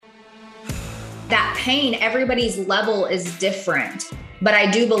pain, everybody's level is different. But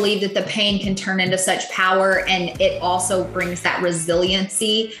I do believe that the pain can turn into such power, and it also brings that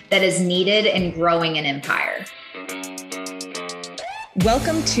resiliency that is needed in growing an empire.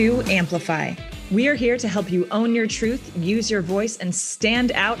 Welcome to Amplify. We are here to help you own your truth, use your voice, and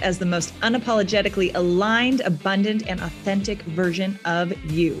stand out as the most unapologetically aligned, abundant, and authentic version of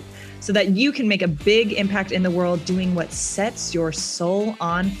you, so that you can make a big impact in the world doing what sets your soul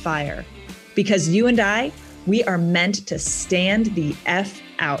on fire. Because you and I, we are meant to stand the F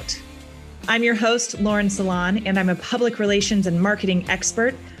out. I'm your host, Lauren Salon, and I'm a public relations and marketing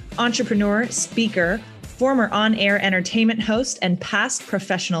expert, entrepreneur, speaker, former on-air entertainment host, and past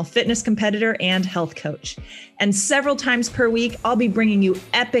professional fitness competitor and health coach. And several times per week, I'll be bringing you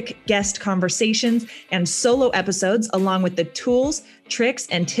epic guest conversations and solo episodes, along with the tools, tricks,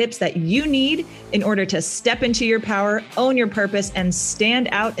 and tips that you need in order to step into your power, own your purpose, and stand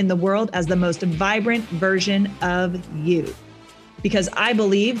out in the world as the most vibrant version of you. Because I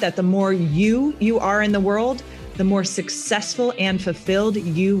believe that the more you are in the world, the more successful and fulfilled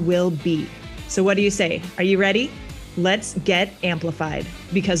you will be. So what do you say? Are you ready? Let's get amplified,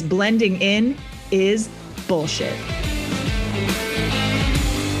 because blending in is bullshit.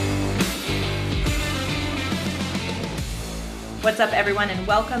 What's up, everyone, and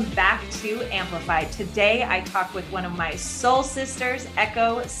welcome back to Amplified. Today, I talk with one of my soul sisters,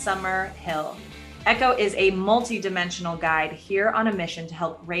 Echo Summerhill. Echo is a multi-dimensional guide here on a mission to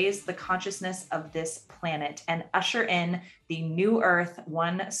help raise the consciousness of this planet and usher in the new earth,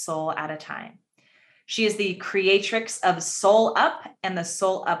 one soul at a time. She is the creatrix of Soul Up and the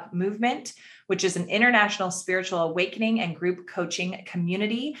Soul Up movement, which is an international spiritual awakening and group coaching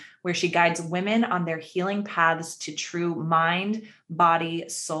community where she guides women on their healing paths to true mind, body,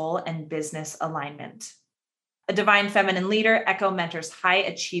 soul, and business alignment. A divine feminine leader, Echo mentors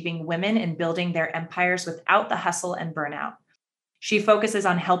high-achieving women in building their empires without the hustle and burnout. She focuses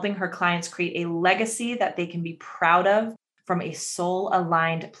on helping her clients create a legacy that they can be proud of from a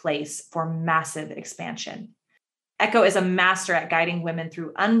soul-aligned place for massive expansion. Echo is a master at guiding women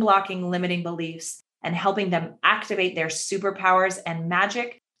through unblocking limiting beliefs and helping them activate their superpowers and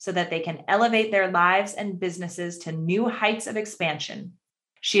magic so that they can elevate their lives and businesses to new heights of expansion.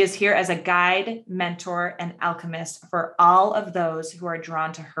 She is here as a guide, mentor, and alchemist for all of those who are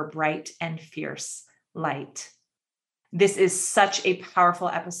drawn to her bright and fierce light. This is such a powerful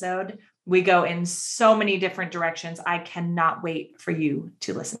episode. We go in so many different directions. I cannot wait for you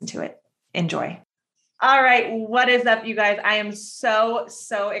to listen to it. Enjoy. All right. What is up, you guys? I am so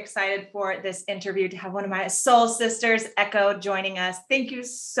excited for this interview to have one of my soul sisters, Echo, joining us. Thank you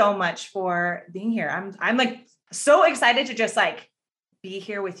so much for being here. I'm like so excited to just be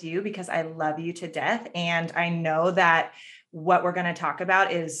here with you because I love you to death. And I know that what we're going to talk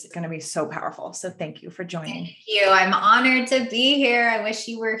about is going to be so powerful. So thank you for joining. Thank you. I'm honored to be here. I wish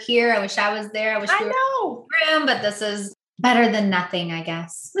you were here. I wish I was there. I wish we were in the room, but this is better than nothing, I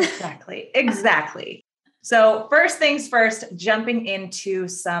guess. Exactly. So first things first, jumping into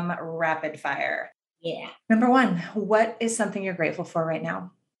some rapid fire. Yeah. Number one, what is something you're grateful for right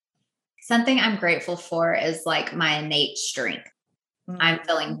now? Something I'm grateful for is my innate strength. I'm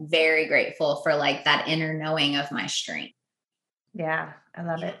feeling very grateful for that inner knowing of my strength. Yeah, I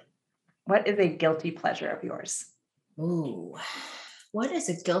love it. What is a guilty pleasure of yours? Ooh, what is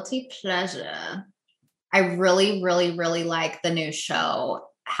a guilty pleasure? I really like the new show,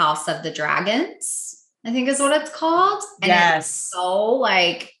 House of the Dragons, I think is what it's called. And yes. It's so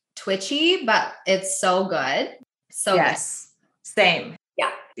twitchy, but it's so good. So yes. Good. Same.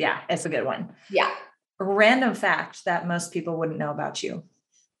 Yeah. Yeah. It's a good one. Yeah. A random fact that most people wouldn't know about you.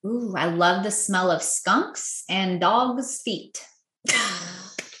 Ooh, I love the smell of skunks and dogs' feet.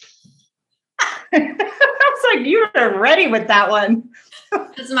 I was you were ready with that one.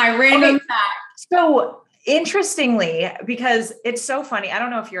 That's my random fact. So interestingly, because it's so funny. I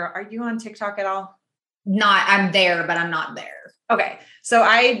don't know if are you on TikTok at all? I'm there, but I'm not there. Okay. So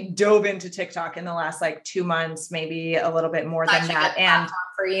I dove into TikTok in the last 2 months, maybe a little bit more than that. And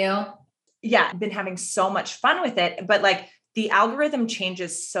for you. Yeah, I've been having so much fun with it, but the algorithm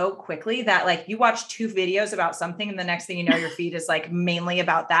changes so quickly that you watch 2 videos about something and the next thing you know, your feed is mainly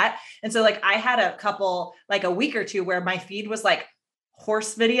about that. And so I had a couple, a week or 2 where my feed was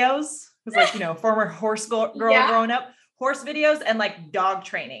horse videos. It was former horse girl growing up, horse videos and dog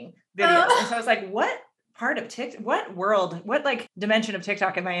training videos. And so I was what part of TikTok, what world, what dimension of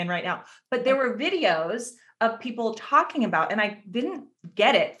TikTok am I in right now? But there were videos of people talking about, and I didn't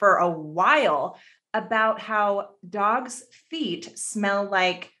get it for a while, about how dogs' feet smell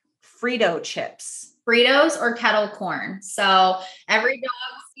like Frito chips. Fritos or kettle corn. So every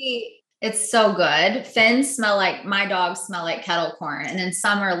dog's feet It's so good. Fins smell like my dogs smell like kettle corn. And then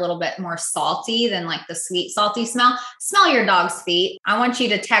some are a little bit more salty than like the sweet, salty smell. Smell your dog's feet. I want you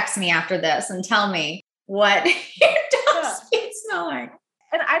to text me after this and tell me what your dog's feet smell like.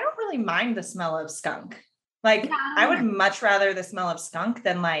 And I don't really mind the smell of skunk. Like I would much rather the smell of skunk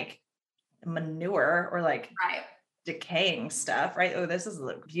than like manure or like decaying stuff, right? Oh, this is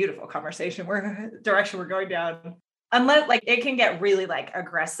a beautiful conversation. Direction we're going down. Unless like it can get really like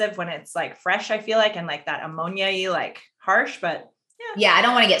aggressive when it's like fresh, I feel like, and like that ammonia-y like harsh, but yeah, I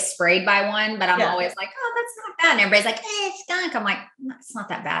don't want to get sprayed by one, but I'm always like, oh, that's not bad. And everybody's like, it's skunk. I'm like, it's not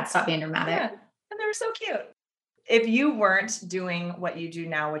that bad. Stop being dramatic. Yeah. And they're so cute. If you weren't doing what you do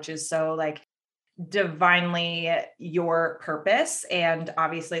now, which is so like divinely your purpose, and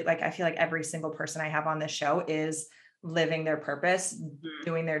obviously like I feel like every single person I have on this show is living their purpose,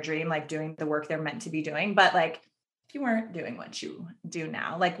 doing their dream, like doing the work they're meant to be doing. But like if you weren't doing what you do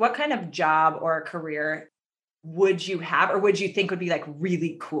now, like what kind of job or career would you have, or would you think would be like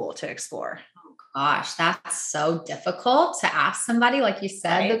really cool to explore? Oh gosh, that's so difficult to ask somebody, like you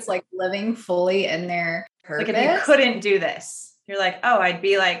said, that's like living fully in their purpose. Like if you couldn't do this, you're like, oh, I'd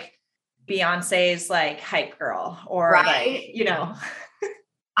be like Beyonce's like hype girl, or like, you know.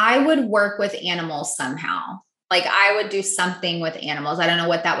 I would work with animals somehow. Like I would do something with animals. I don't know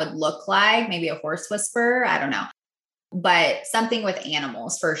what that would look like. Maybe a horse whisperer. I don't know. But something with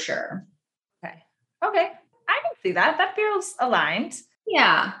animals for sure. Okay. I can see that. That feels aligned.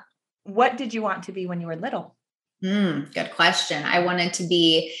 Yeah. What did you want to be when you were little? Good question. I wanted to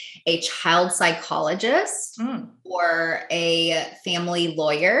be a child psychologist or a family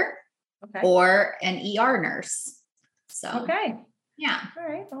lawyer or an ER nurse. So, yeah. All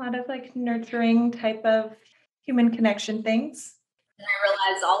right. A lot of like nurturing type of human connection things. And I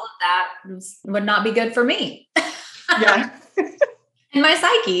realized all of that would not be good for me. Yeah. And my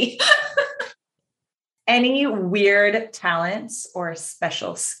psyche. Any weird talents or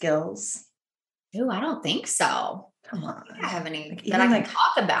special skills? Ooh, I don't think so. Come on. I have any that I can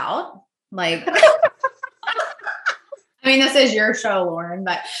talk about. Like, I mean, this is your show, Lauren,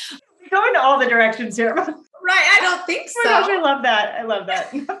 but go into all the directions here. Right. I don't think so. Oh my gosh, I love that. I love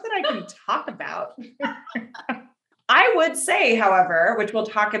that. Not that I can talk about. I would say, however, which we'll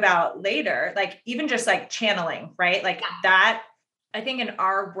talk about later, like even just like channeling, right? Like that, I think in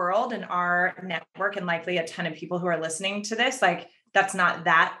our world and our network, and likely a ton of people who are listening to this, like that's not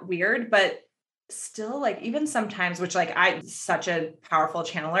that weird, but still like even sometimes, which like I'm such a powerful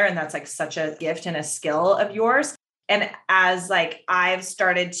channeler, and that's like such a gift and a skill of yours. And as like I've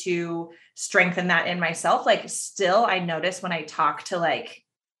started to strengthen that in myself, like still I notice when I talk to like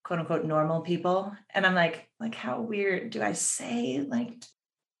quote unquote normal people, and I'm like how weird do I say? Like,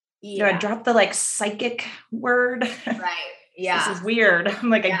 do I drop the like psychic word? Right. Yeah. This is weird.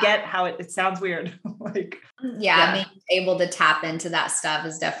 I'm like, I get how it sounds weird. Like, being able to tap into that stuff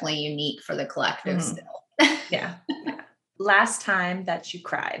is definitely unique for the collective still. Yeah. Last time that you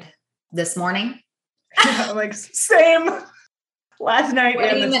cried? This morning. I'm like, same. Last night 20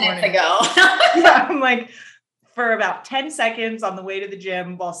 and this minutes morning. ago. Yeah, I'm like, for about 10 seconds on the way to the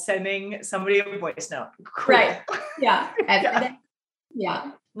gym while sending somebody a voice note. Cool. Right. Yeah. Every day.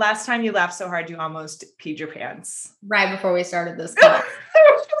 Yeah. Last time you laughed so hard, you almost peed your pants. Right before we started this call.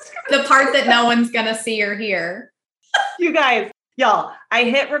 The part that no one's going to see or hear. You guys, y'all, I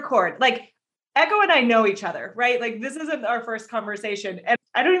hit record. Like Echo and I know each other, right? Like this isn't our first conversation. And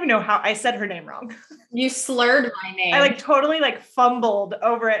I don't even know how I said her name wrong. You slurred my name. I like totally like fumbled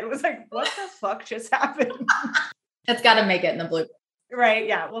over it. It was like, what the fuck just happened? It's got to make it in the blue. Right.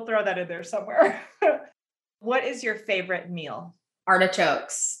 Yeah. We'll throw that in there somewhere. What is your favorite meal?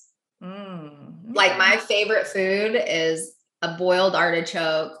 Artichokes. Like my favorite food is a boiled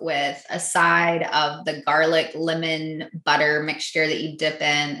artichoke with a side of the garlic lemon butter mixture that you dip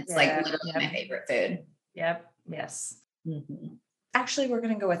in. It's like literally my favorite food. Yep. Yes. Mm-hmm. Actually, we're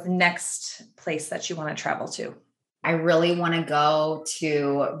going to go with the next place that you want to travel to. I really want to go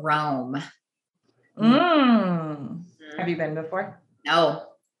to Rome. Have you been before? No,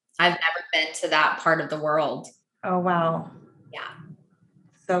 I've never been to that part of the world. Oh, wow. Yeah.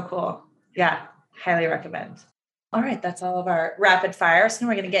 So cool. Yeah. Highly recommend. All right. That's all of our rapid fire. So now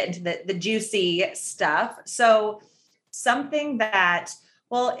we're going to get into the juicy stuff. So something that,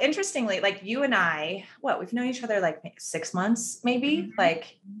 well, interestingly, like you and I, we've known each other like 6 months, maybe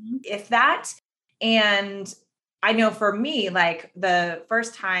if that. And I know for me, like the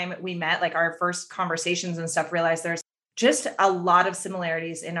first time we met, like our first conversations and stuff, realized there's just a lot of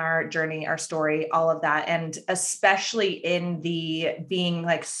similarities in our journey, our story, all of that. And especially in the being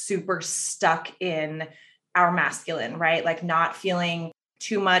like super stuck in our masculine, right? Like not feeling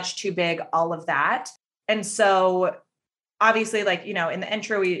too much, too big, all of that. And so obviously, like, you know, in the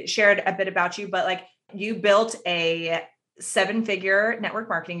intro, we shared a bit about you, but like you built a 7-figure network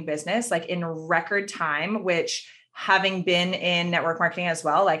marketing business, like in record time, which having been in network marketing as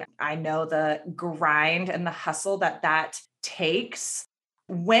well, like I know the grind and the hustle that takes.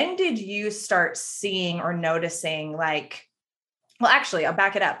 When did you start seeing or noticing like, well, actually, I'll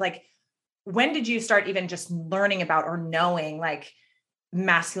back it up. Like, when did you start even just learning about or knowing like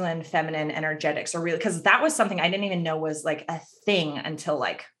masculine, feminine energetics, or really, because that was something I didn't even know was like a thing until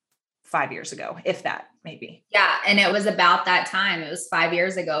like 5 years ago, if that maybe. Yeah. And it was about that time. It was 5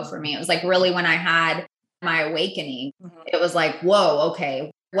 years ago for me. It was like really when I had my awakening. It was like, whoa,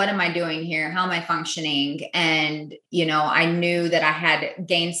 okay, what am I doing here? How am I functioning? And, you know, I knew that I had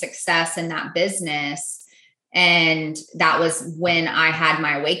gained success in that business. And that was when I had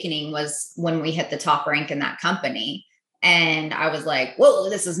my awakening, was when we hit the top rank in that company. And I was like, whoa,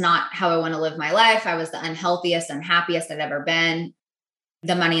 this is not how I want to live my life. I was the unhealthiest, unhappiest I'd ever been.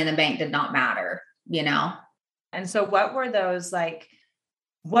 The money in the bank did not matter, you know? And so what were those like,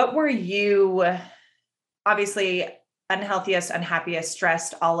 what were you obviously unhealthiest, unhappiest,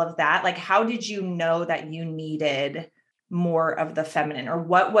 stressed, all of that? Like, how did you know that you needed more of the feminine, or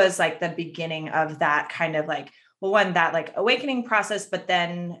what was like the beginning of that kind of like, well, one, that like awakening process, but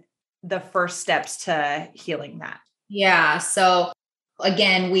then the first steps to healing that? Yeah. So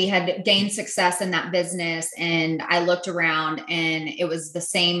again, we had gained success in that business, and I looked around, and it was the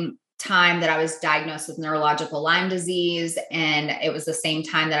same time that I was diagnosed with neurological Lyme disease. And it was the same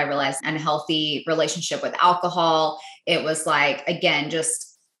time that I realized unhealthy relationship with alcohol. It was like, again,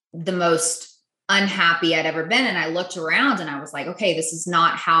 just the most unhappy I'd ever been. And I looked around and I was like, okay, this is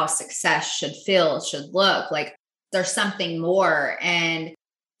not how success should feel, should look like. There's something more. And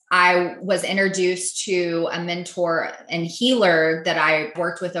I was introduced to a mentor and healer that I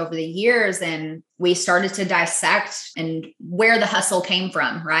worked with over the years, and we started to dissect and where the hustle came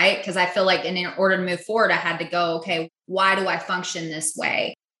from, right? Because I feel like in order to move forward, I had to go, okay, why do I function this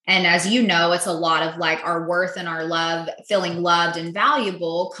way? And as you know, it's a lot of like our worth and our love, feeling loved and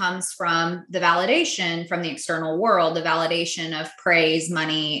valuable comes from the validation from the external world, the validation of praise,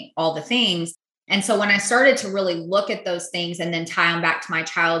 money, all the things. And so when I started to really look at those things and then tie them back to my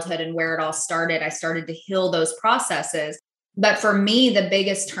childhood and where it all started, I started to heal those processes. But for me, the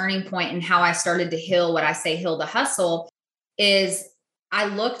biggest turning point in how I started to heal, what I say heal the hustle, is I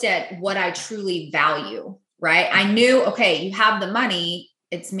looked at what I truly value, right? I knew, okay, you have the money,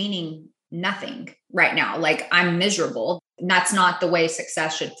 it's meaning nothing right now. Like I'm miserable. And that's not the way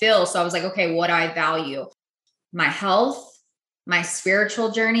success should feel. So I was like, okay, what do I value? My health, my spiritual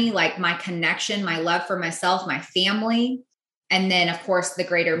journey, like my connection, my love for myself, my family. And then of course the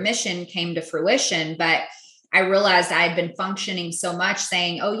greater mission came to fruition. But I realized I had been functioning so much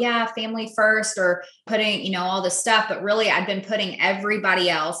saying, oh yeah, family first, or putting, you know, all this stuff. But really I'd been putting everybody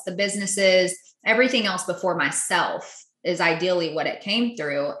else, the businesses, everything else before myself is ideally what it came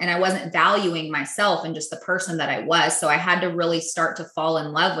through. And I wasn't valuing myself and just the person that I was. So I had to really start to fall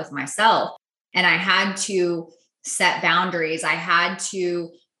in love with myself. And I had to set boundaries. I had to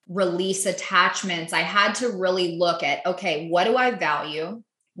release attachments. I had to really look at, okay, what do I value?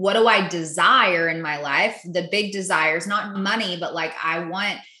 What do I desire in my life? The big desires, not money, but like, I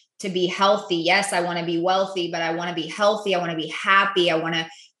want to be healthy. Yes, I want to be wealthy, but I want to be healthy. I want to be happy. I want to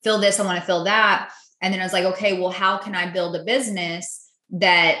feel this. I want to feel that. And then I was like, okay, well, how can I build a business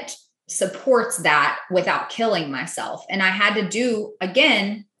that supports that without killing myself? And I had to do,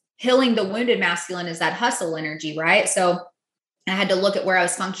 again, healing the wounded masculine is that hustle energy, right? So I had to look at where I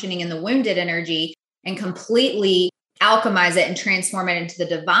was functioning in the wounded energy and completely alchemize it and transform it into the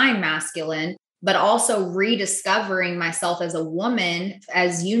divine masculine, but also rediscovering myself as a woman,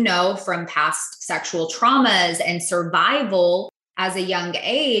 as you know, from past sexual traumas and survival. As a young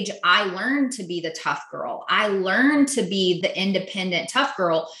age, I learned to be the tough girl. I learned to be the independent tough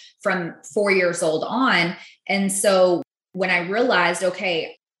girl from 4 years old on. And so when I realized,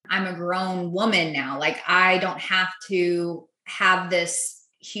 okay, I'm a grown woman now, like I don't have to have this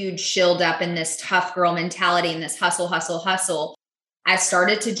huge shield up in this tough girl mentality and this hustle, hustle, hustle. I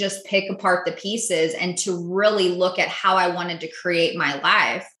started to just pick apart the pieces and to really look at how I wanted to create my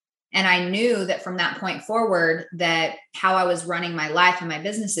life. And I knew that from that point forward, that how I was running my life and my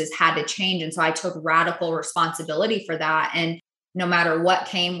businesses had to change. And so I took radical responsibility for that. And no matter what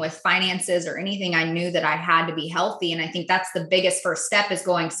came with finances or anything, I knew that I had to be healthy. And I think that's the biggest first step, is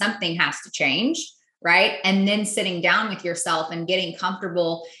going, something has to change. right? And then sitting down with yourself and getting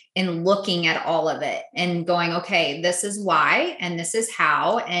comfortable in looking at all of it and going, okay, this is why, and this is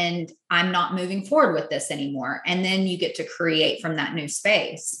how, and I'm not moving forward with this anymore. And then you get to create from that new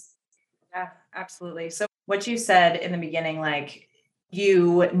space. Yeah, absolutely. So what you said in the beginning, like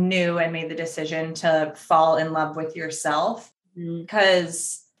you knew and made the decision to fall in love with yourself,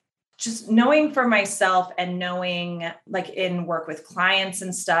 because just knowing for myself and knowing like in work with clients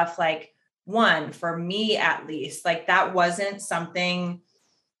and stuff, like one, for me at least, like that wasn't something,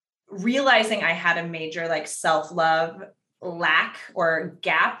 realizing I had a major like self-love lack or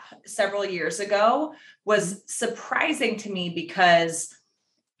gap several years ago was surprising to me because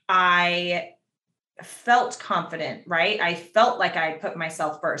I felt confident, right? I felt like I put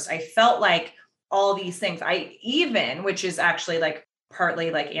myself first. I felt like all these things. Which is actually like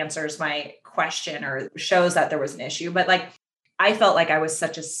partly like answers my question or shows that there was an issue, but like I felt like I was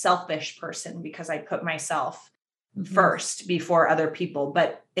such a selfish person because I put myself first before other people.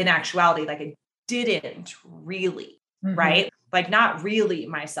 But in actuality, like I didn't really, right? Like not really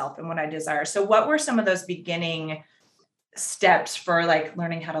myself and what I desire. So what were some of those beginning steps for like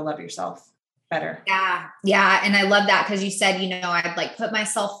learning how to love yourself better? Yeah. And I love that because you said, I'd like put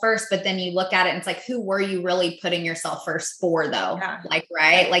myself first, but then you look at it and it's like, who were you really putting yourself first for though? Yeah. Like,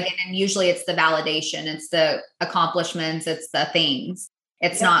 right. Like, and usually it's the validation, it's the accomplishments, it's the things.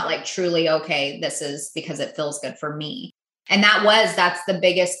 It's not like truly, okay, this is because it feels good for me. And that's the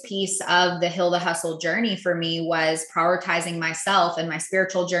biggest piece of the Heal the Hustle journey for me, was prioritizing myself and my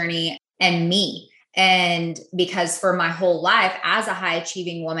spiritual journey and me. And because for my whole life as a high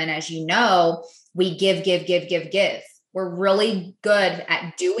achieving woman, as you know, we give. We're really good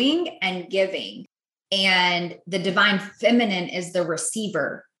at doing and giving. And the divine feminine is the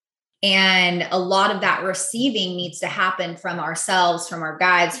receiver. And a lot of that receiving needs to happen from ourselves, from our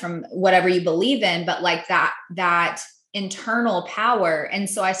guides, from whatever you believe in, but like that internal power. And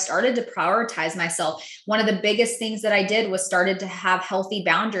so I started to prioritize myself. One of the biggest things that I did was started to have healthy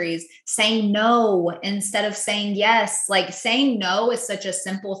boundaries, saying no instead of saying yes. Like saying no is such a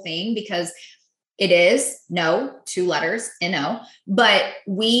simple thing because it is no, 2 letters, N-O, but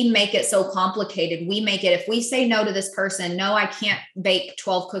we make it so complicated. We make it, if we say no to this person, no, I can't bake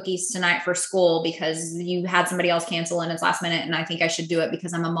 12 cookies tonight for school because you had somebody else cancel and it's last minute. And I think I should do it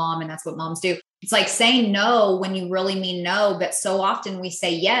because I'm a mom and that's what moms do. It's like saying no when you really mean no, but so often we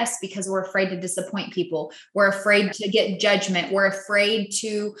say yes because we're afraid to disappoint people. We're afraid to get judgment. We're afraid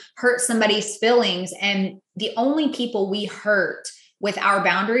to hurt somebody's feelings. And the only people we hurt with our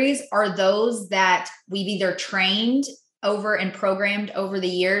boundaries are those that we've either trained over and programmed over the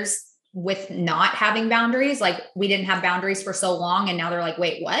years with not having boundaries. Like we didn't have boundaries for so long. And now they're like,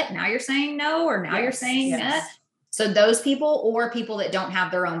 wait, what? Now you're saying no, or now you're saying that. So those people, or people that don't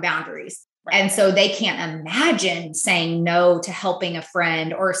have their own boundaries. Right. And so they can't imagine saying no to helping a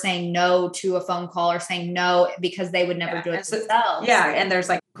friend or saying no to a phone call or saying no because they would never do it themselves. Yeah. And there's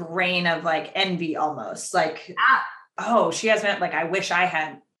like grain of like envy almost like, oh, she has like, I wish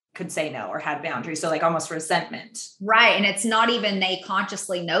I could say no or had boundaries. So like almost resentment. Right. And it's not even they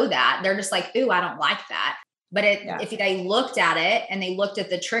consciously know that. They're just like, ooh, I don't like that. But if they looked at it and they looked at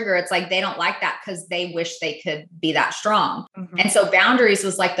the trigger, it's like, they don't like that because they wish they could be that strong. And so boundaries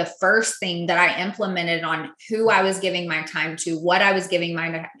was like the first thing that I implemented on who I was giving my time to, what I was giving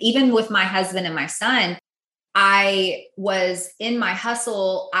even with my husband and my son. I was in my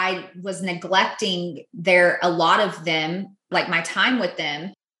hustle. I was neglecting a lot of them, like my time with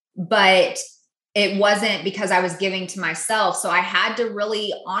them, but it wasn't because I was giving to myself. So I had to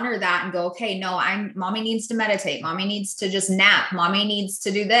really honor that and go, okay, no, mommy needs to meditate. Mommy needs to just nap. Mommy needs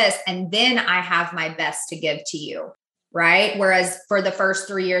to do this. And then I have my best to give to you. Right. Whereas for the first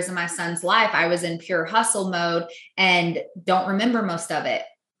 3 years of my son's life, I was in pure hustle mode and don't remember most of it,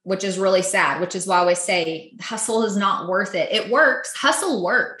 which is really sad, which is why I always say hustle is not worth it. It works. Hustle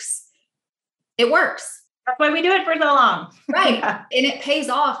works. It works. That's why we do it for so long. Right. Yeah. And it pays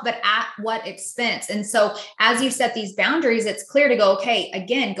off, but at what expense? And so as you set these boundaries, it's clear to go, okay,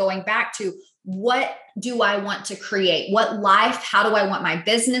 again, going back to what do I want to create? What life? How do I want my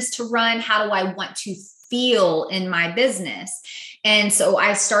business to run? How do I want to feel in my business? And so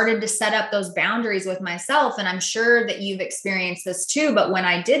I started to set up those boundaries with myself. And I'm sure that you've experienced this too. But when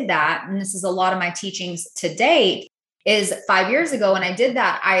I did that, and this is a lot of my teachings to date, is 5 years ago when I did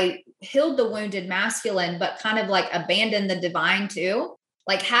that, I healed the wounded masculine, but kind of like abandoned the divine too.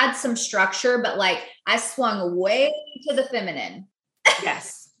 Like had some structure, but like I swung way to the feminine.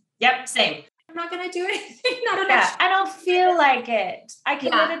 Yes. Yep. Same. I'm not going to do anything. I don't feel like it. I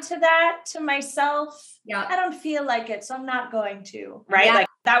committed to that, to myself. Yeah. I don't feel like it. So I'm not going to, right? Yeah. Like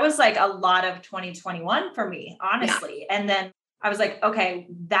That was like a lot of 2021 for me, honestly. Yeah. And then I was like, okay,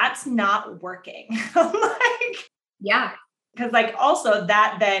 that's not working. Like, yeah. Because like also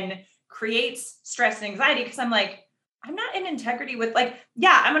that then creates stress and anxiety because I'm like, I'm not in integrity with like,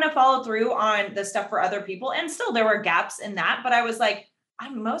 yeah, I'm going to follow through on the stuff for other people. And still there were gaps in that, but I was like,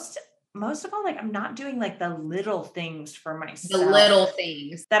 I'm most of all, like, I'm not doing like the little things for myself. The little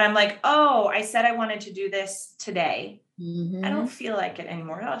things that I'm like, oh, I said I wanted to do this today. Mm-hmm. I don't feel like it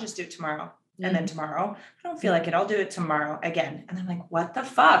anymore. I'll just do it tomorrow. Mm-hmm. And then tomorrow, I don't feel like it. I'll do it tomorrow again. And I'm like, what the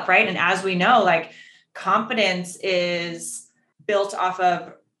fuck? Right. And as we know, like confidence is built off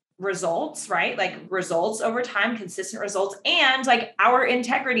of results, right? Like results over time, consistent results, and like our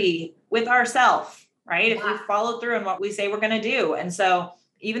integrity with ourselves, right? Yeah. If we follow through on what we say we're going to do. And so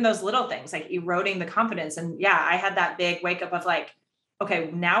even those little things like eroding the confidence. And yeah, I had that big wake up of like, okay,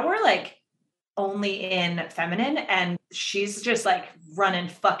 now we're like only in feminine and she's just like running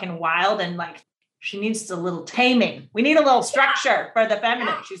fucking wild and like, she needs a little taming. We need a little structure for the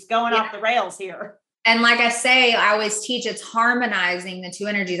feminine. She's going off the rails here. And like I say, I always teach it's harmonizing the two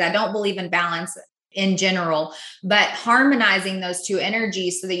energies. I don't believe in balance in general, but harmonizing those two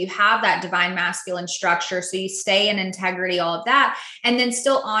energies so that you have that divine masculine structure. So you stay in integrity, all of that, and then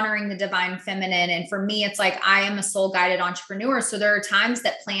still honoring the divine feminine. And for me, it's like, I am a soul guided entrepreneur. So there are times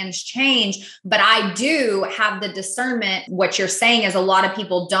that plans change, but I do have the discernment. What you're saying is a lot of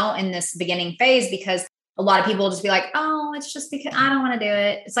people don't in this beginning phase because a lot of people just be like, oh, it's just because I don't want to do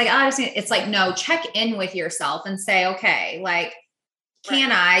it. It's like, it's like, no, check in with yourself and say, okay, like,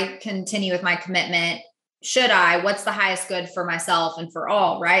 can I continue with my commitment? Should I? What's the highest good for myself and for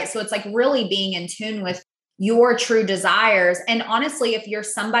all? Right. So it's like really being in tune with your true desires. And honestly, if you're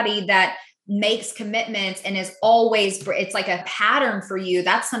somebody that makes commitments and is always, it's like a pattern for you,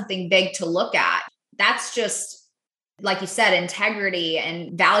 that's something big to look at. That's just, like you said, integrity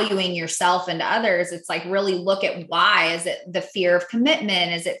and valuing yourself and others. It's like really look at why. Is it the fear of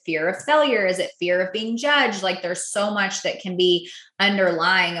commitment? Is it fear of failure? Is it fear of being judged? Like there's so much that can be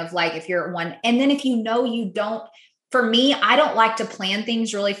underlying of like, if you're one, and then if you know, you don't, for me, I don't like to plan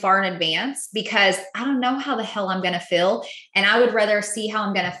things really far in advance because I don't know how the hell I'm going to feel. And I would rather see how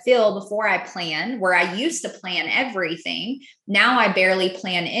I'm going to feel before I plan, where I used to plan everything. Now I barely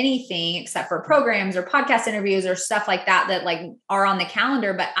plan anything except for programs or podcast interviews or stuff like that, that like are on the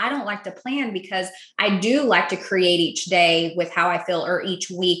calendar. But I don't like to plan because I do like to create each day with how I feel, or each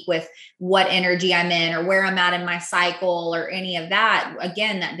week with what energy I'm in or where I'm at in my cycle or any of that.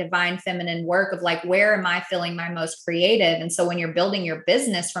 Again, that divine feminine work of like, where am I feeling my most creative? And so when you're building your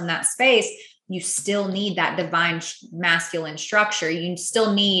business from that space, you still need that divine masculine structure. You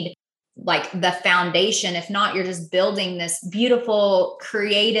still need like the foundation. If not, you're just building this beautiful,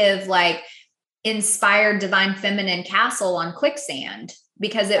 creative, like inspired divine feminine castle on quicksand,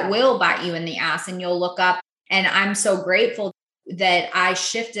 because it will bite you in the ass and you'll look up. And I'm so grateful that I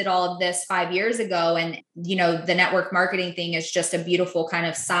shifted all of this 5 years ago. And, you know, the network marketing thing is just a beautiful kind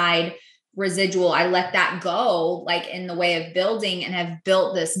of side residual. I let that go, like in the way of building, and have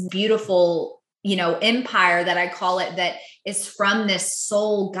built this beautiful, you know, empire that I call it, that is from this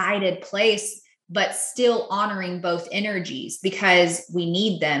soul guided place, but still honoring both energies because we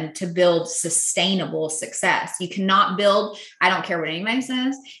need them to build sustainable success. You cannot build, I don't care what anybody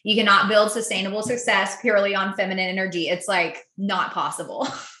says, you cannot build sustainable success purely on feminine energy. It's like not possible.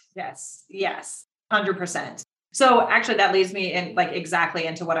 Yes. 100%. So actually that leads me in like exactly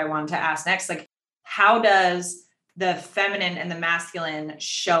into what I wanted to ask next. Like, how does the feminine and the masculine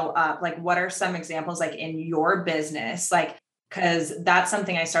show up? Like, what are some examples like in your business? Like, because that's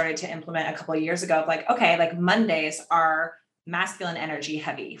something I started to implement a couple of years ago of like, okay, like Mondays are masculine energy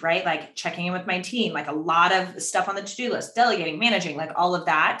heavy, right? Like checking in with my team, like a lot of stuff on the to-do list, delegating, managing, like all of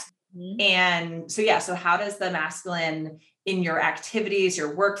that. Mm-hmm. And so, yeah. So how does the masculine in your activities,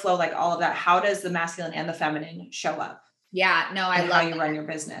 your workflow, like all of that, how does the masculine and the feminine show up? Yeah, no, I love how you run your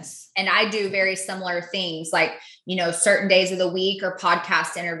business. And I do very similar things, like, you know, certain days of the week are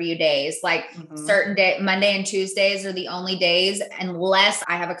podcast interview days, like certain day, Monday and Tuesdays are the only days, unless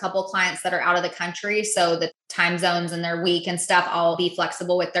I have a couple clients that are out of the country. So the time zones in their week and stuff, I'll be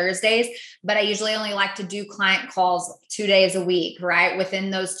flexible with Thursdays, but I usually only like to do client calls 2 days a week, right? Within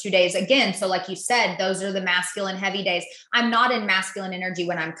those 2 days again. So like you said, those are the masculine heavy days. I'm not in masculine energy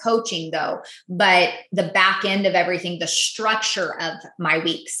when I'm coaching though, but the back end of everything, the structure of my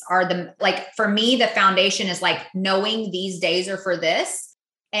weeks are the, like for me, the foundation is like knowing these days are for this.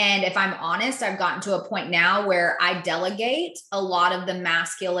 And if I'm honest, I've gotten to a point now where I delegate a lot of the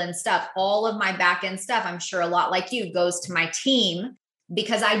masculine stuff, all of my back end stuff. I'm sure a lot like you goes to my team,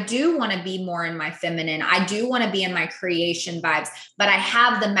 because I do want to be more in my feminine. I do want to be in my creation vibes, but I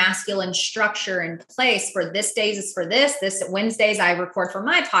have the masculine structure in place for this days is for this Wednesdays I record for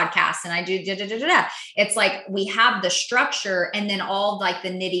my podcast and I do It's like we have the structure and then all like the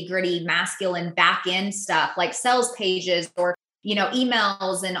nitty gritty masculine back end stuff like sales pages or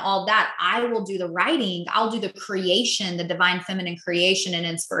emails and all that. I will do the writing. I'll do the creation, the divine feminine creation and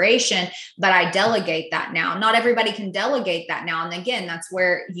inspiration, but I delegate that now. Not everybody can delegate that now. And again, that's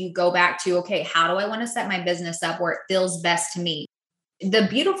where you go back to, okay, how do I want to set my business up where it feels best to me? The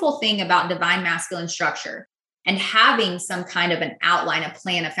beautiful thing about divine masculine structure and having some kind of an outline, a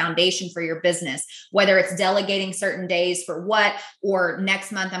plan, a foundation for your business, whether it's delegating certain days for what, or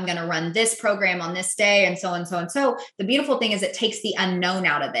next month, I'm going to run this program on this day and so on, so on. So the beautiful thing is it takes the unknown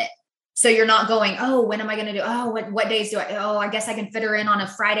out of it. So you're not going, oh, when am I going to do? Oh, what days do I? Oh, I guess I can fit her in on a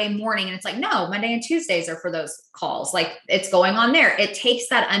Friday morning. And it's like, no, Monday and Tuesdays are for those calls. Like it's going on there. It takes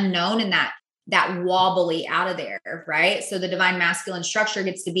that unknown and that wobbly out of there, right? So the divine masculine structure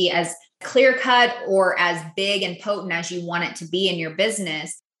gets to be as clear cut or as big and potent as you want it to be in your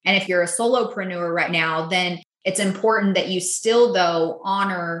business. And if you're a solopreneur right now, then it's important that you still though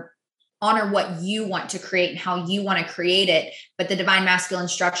honor what you want to create and how you want to create it. But the divine masculine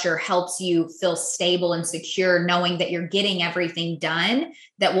structure helps you feel stable and secure, knowing that you're getting everything done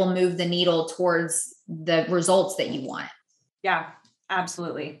that will move the needle towards the results that you want. Yeah,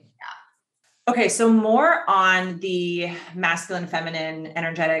 absolutely. Okay. So more on the masculine, feminine,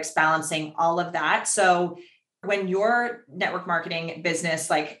 energetics, balancing all of that. So when your network marketing business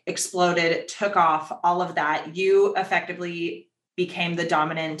like exploded, took off, all of that, you effectively became the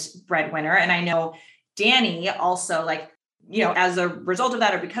dominant breadwinner. And I know Danny also as a result of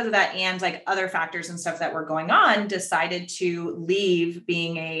that or because of that, and like other factors and stuff that were going on, decided to leave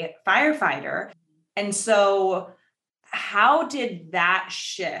being a firefighter. And so how did that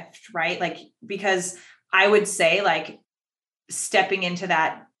shift, right? Like, because I would say like stepping into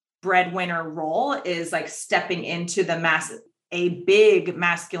that breadwinner role is like stepping into a big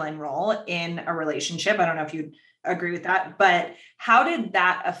masculine role in a relationship. I don't know if you'd agree with that, but how did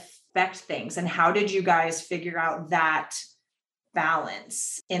that affect things? And how did you guys figure out that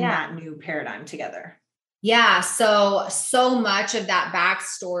balance in that new paradigm together? Yeah. So much of that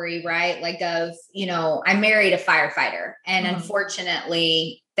backstory, right? Like I married a firefighter and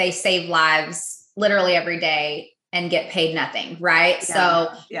unfortunately they save lives literally every day and get paid nothing. Right.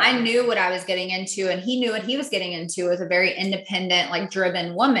 Yeah, so I knew what I was getting into and he knew what he was getting into as a very independent, like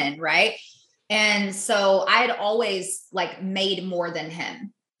driven woman. Right. And so I had always like made more than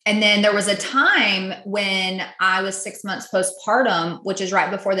him. And then there was a time when I was 6 months postpartum, which is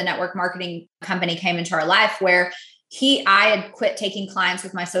right before the network marketing company came into our life, where I had quit taking clients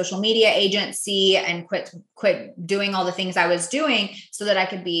with my social media agency and quit doing all the things I was doing so that I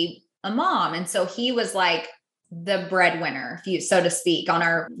could be a mom. And so he was like the breadwinner, so to speak, on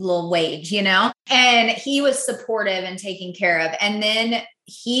our little wage, and he was supportive and taken care of. And then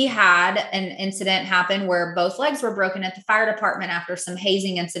he had an incident happen where both legs were broken at the fire department after some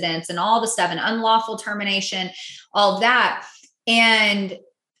hazing incidents and all the stuff, and unlawful termination, all of that. And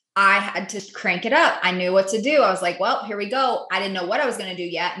I had to crank it up. I knew what to do. I was like, well, here we go. I didn't know what I was going to do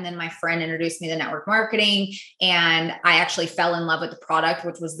yet. And then my friend introduced me to network marketing and I actually fell in love with the product,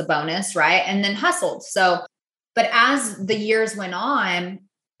 which was the bonus, right? And then hustled. But as the years went on,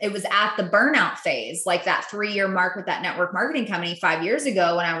 it was at the burnout phase, like that 3-year mark with that network marketing company 5 years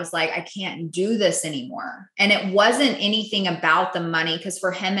ago, when I was like, I can't do this anymore. And it wasn't anything about the money, because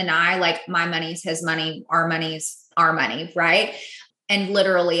for him and I, like my money's his money, our money's our money, right? And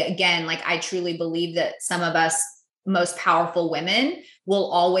literally, again, like I truly believe that some of us most powerful women will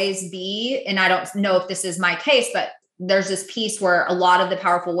always be, and I don't know if this is my case, but there's this piece where a lot of the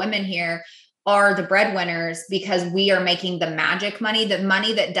powerful women here are the breadwinners because we are making the magic money, the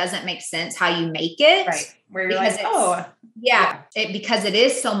money that doesn't make sense how you make it. Right. Where you're like, because it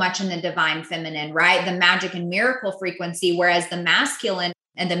is so much in the divine feminine, right? The magic and miracle frequency. Whereas the masculine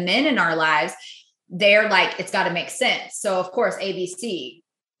and the men in our lives, they're like, it's got to make sense. So of course, ABC.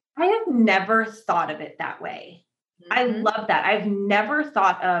 I have never thought of it that way. Mm-hmm. I love that. I've never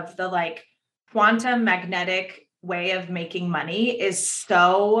thought of the like quantum magnetic way of making money is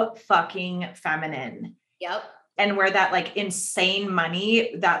so fucking feminine. Yep. And where that like insane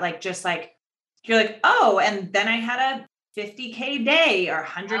money that like, just like, you're like, oh, and then I had a 50K day or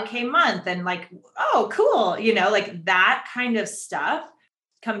 100K month and like, oh, cool. Like that kind of stuff.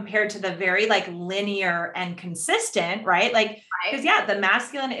 compared to the very like linear and consistent, right? Like, because the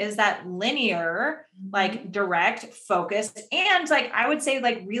masculine is that linear, like direct, focused, and like, I would say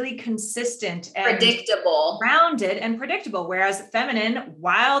like really consistent and predictable, grounded and predictable. Whereas feminine,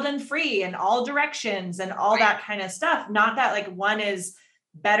 wild and free in all directions and all that kind of stuff. Not that like one is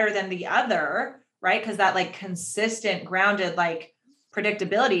better than the other, right? Because that like consistent, grounded, like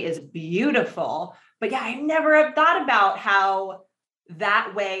predictability is beautiful. But I never have thought about how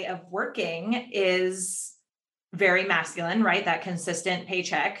that way of working is very masculine, right? That consistent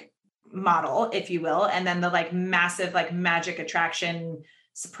paycheck model, if you will. And then the like massive, like magic attraction,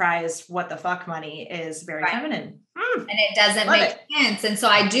 surprise, what the fuck money is very feminine. And it doesn't make sense. And so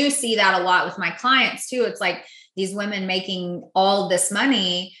I do see that a lot with my clients too. It's like these women making all this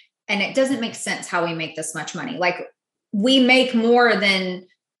money and it doesn't make sense how we make this much money. Like we make more than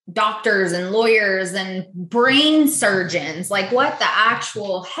doctors and lawyers and brain surgeons. Like what the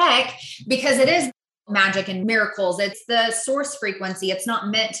actual heck? Because it is magic and miracles. It's the source frequency. It's not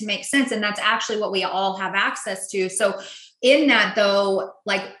meant to make sense. And that's actually what we all have access to. So in that though,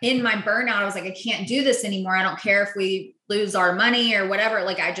 like in my burnout, I was like, I can't do this anymore. I don't care if we lose our money or whatever.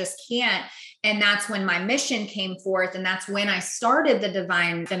 Like I just can't. And that's when my mission came forth. And that's when I started the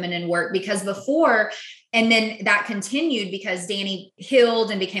Divine Feminine work, because before, and then that continued because Danny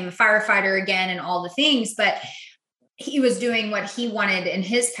healed and became a firefighter again and all the things, but he was doing what he wanted in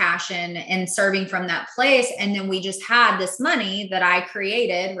his passion and serving from that place. And then we just had this money that I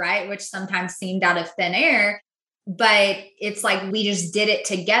created, right? Which sometimes seemed out of thin air, but it's like, we just did it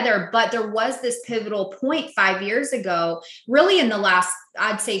together. But there was this pivotal point 5 years ago, really in the last,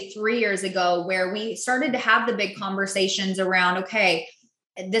 I'd say 3 years ago, where we started to have the big conversations around, okay,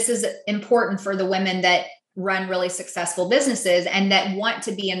 this is important for the women that run really successful businesses and that want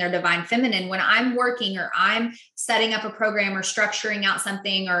to be in their divine feminine. When I'm working or I'm setting up a program or structuring out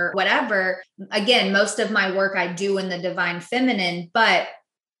something or whatever, again, most of my work I do in the divine feminine, but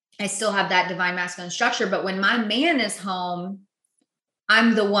I still have that divine masculine structure. But when my man is home,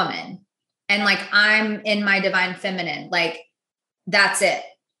 I'm the woman and like, I'm in my divine feminine, like that's it.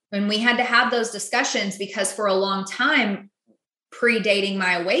 And we had to have those discussions because for a long time, predating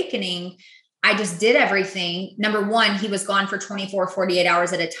my awakening, I just did everything. Number one, he was gone for 24, 48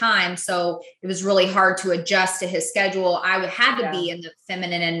 hours at a time. So it was really hard to adjust to his schedule. I had to be in the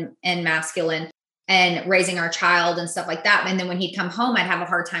feminine and masculine and raising our child and stuff like that. And then when he'd come home, I'd have a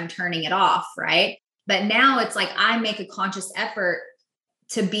hard time turning it off. Right. But now it's like, I make a conscious effort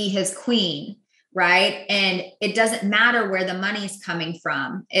to be his queen. Right. And it doesn't matter where the money's coming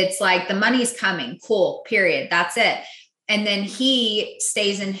from. It's like the money's coming. Cool. Period. That's it. And then he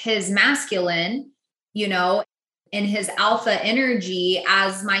stays in his masculine, you know, in his alpha energy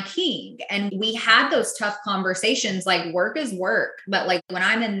as my king. And we had those tough conversations, like work is work. But like when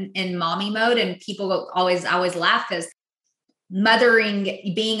I'm in mommy mode and people always laugh because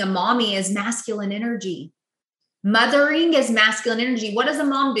mothering, being a mommy is masculine energy. Mothering is masculine energy. What does a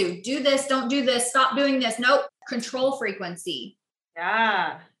mom do? Do this, don't do this, stop doing this. Nope. Control frequency.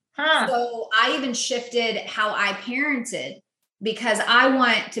 Yeah. So I even shifted how I parented because I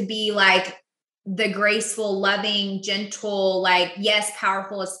want to be like the graceful, loving, gentle, like, yes,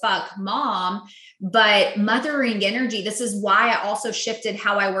 powerful as fuck mom, but mothering energy. This is why I also shifted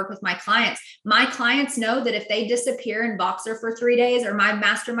how I work with my clients. My clients know that if they disappear in Voxer for 3 days or my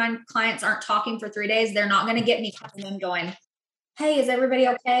mastermind clients aren't talking for 3 days, they're not going to get me calling them going, hey, is everybody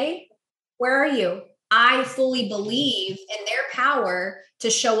okay? Where are you? I fully believe in their power to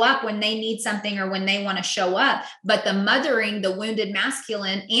show up when they need something or when they want to show up. But the mothering, the wounded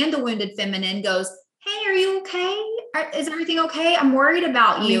masculine and the wounded feminine goes, hey, are you okay? Is everything okay? I'm worried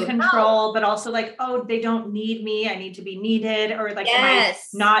about you. Control, but also like, oh, they don't need me. I need to be needed. Or like, am I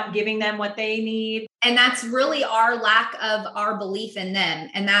not giving them what they need? And that's really our lack of our belief in them.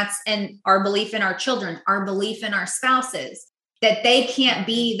 And our belief in our children, our belief in our spouses, that they can't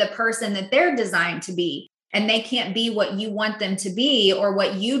be the person that they're designed to be. And they can't be what you want them to be or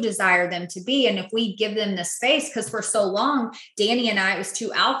what you desire them to be. And if we give them the space, because for so long, Danny and I, it was two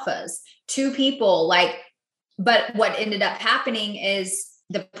alphas, two people but what ended up happening is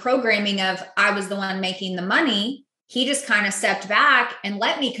the programming of I was the one making the money. He just kind of stepped back and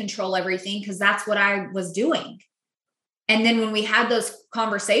let me control everything because that's what I was doing. And then when we had those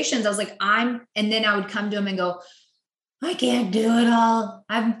conversations, I was like, and then I would come to him and go, I can't do it all.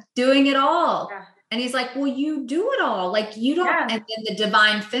 I'm doing it all. Yeah. And he's like, well, you do it all. Like you don't. Yeah. And then the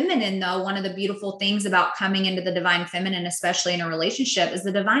divine feminine, though, one of the beautiful things about coming into the divine feminine, especially in a relationship, is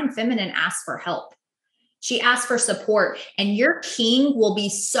the divine feminine asks for help. She asks for support, and your king will be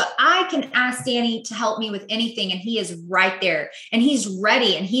so, I can ask Danny to help me with anything. And he is right there, and he's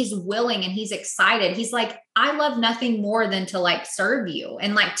ready, and he's willing, and he's excited. He's like, I love nothing more than to like serve you,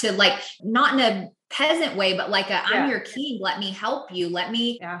 and like to like, not in a peasant way, but like I'm your king. Let me help you. Let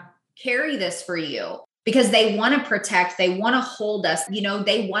me carry this for you, because they want to protect, they want to hold us, you know,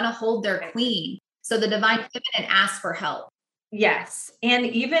 they want to hold their queen. So the divine feminine asks for help. Yes. And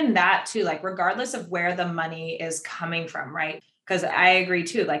even that too, like regardless of where the money is coming from, right? Because I agree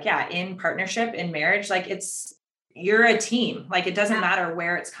too, like, yeah, in partnership, in marriage, like you're a team, like it doesn't matter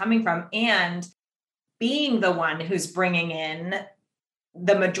where it's coming from. And being the one who's bringing in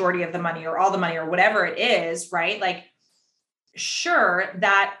the majority of the money or all the money or whatever it is, right? Like, sure,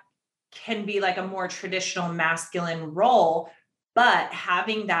 that can be like a more traditional masculine role, but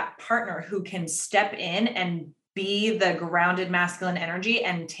having that partner who can step in and be the grounded masculine energy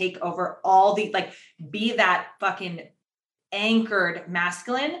and take over all the, like, be that fucking anchored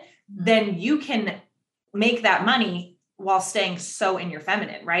masculine, then you can make that money while staying so in your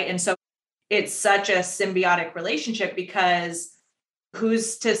feminine, right? And so it's such a symbiotic relationship, because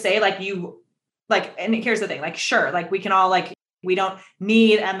who's to say like you, like, and here's the thing, like, sure, like we can all like, we don't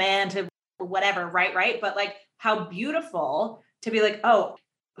need a man to whatever, right? But like, how beautiful to be like, oh,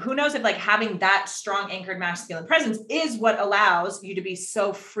 who knows if like having that strong anchored masculine presence is what allows you to be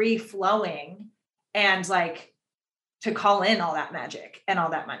so free flowing and like to call in all that magic and all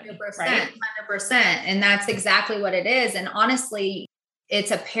that money. 100%, right? 100%. And that's exactly what it is. And honestly,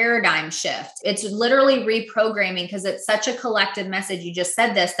 it's a paradigm shift. It's literally reprogramming, because it's such a collective message. You just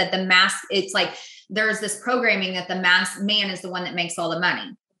said this, that it's like, there's this programming that the man is the one that makes all the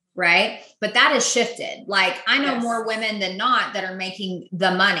money. Right. But that has shifted. Like, I know more women than not that are making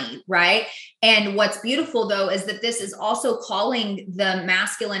the money. Right. And what's beautiful though, is that this is also calling the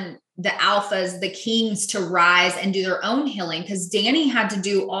masculine, the alphas, the kings, to rise and do their own healing. Because Danny had to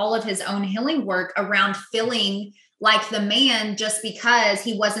do all of his own healing work around feeling like the man, just because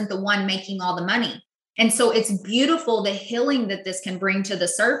he wasn't the one making all the money. And so it's beautiful, the healing that this can bring to the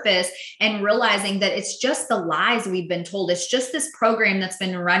surface, and realizing that it's just the lies we've been told. It's just this program that's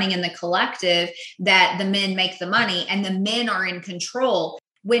been running in the collective, that the men make the money and the men are in control,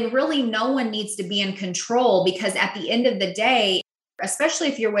 when really no one needs to be in control. Because at the end of the day, especially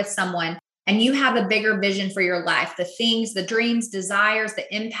if you're with someone and you have a bigger vision for your life, the things, the dreams, desires,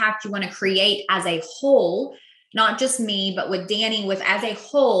 the impact you want to create as a whole, not just me, but with Danny, with as a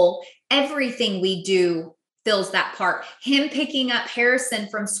whole, everything we do fills that part. Him picking up Harrison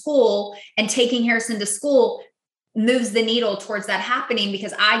from school and taking Harrison to school moves the needle towards that happening,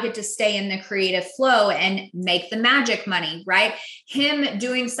 because I get to stay in the creative flow and make the magic money, right? Him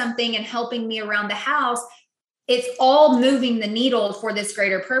doing something and helping me around the house, it's all moving the needle for this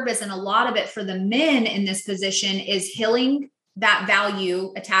greater purpose. And a lot of it for the men in this position is healing that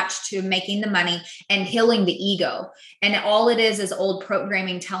value attached to making the money and healing the ego. And all it is old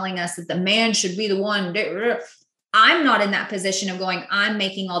programming telling us that the man should be the one. I'm not in that position of going, I'm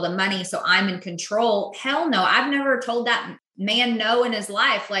making all the money, so I'm in control. Hell no. I've never told that man no in his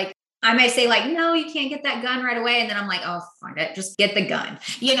life. Like, I may say like, no, you can't get that gun right away. And then I'm like, oh, find it. Just get the gun.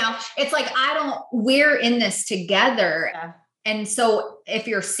 You know, it's like, we're in this together. Yeah. And so if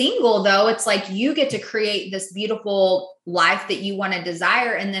you're single though, it's like you get to create this beautiful life that you want to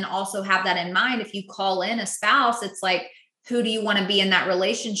desire. And then also have that in mind. If you call in a spouse, it's like, who do you want to be in that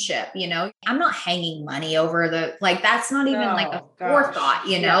relationship? You know, I'm not hanging money over that's not even like a forethought,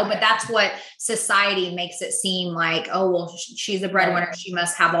 you know, but that's what society makes it seem like. Oh, well, she's a breadwinner. She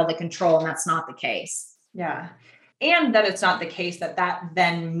must have all the control. And that's not the case. Yeah. And that it's not the case that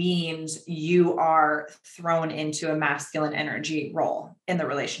then means you are thrown into a masculine energy role in the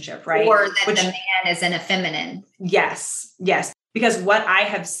relationship, right? Or that the man is in a feminine. Yes. Yes. Because what I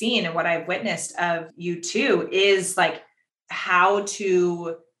have seen and what I've witnessed of you too is like how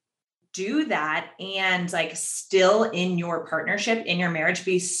to do that and like still in your partnership, in your marriage,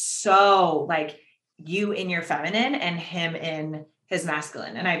 be so like you in your feminine and him in his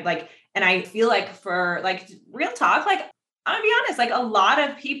masculine. And I feel like for like real talk, like I'm gonna be honest, like a lot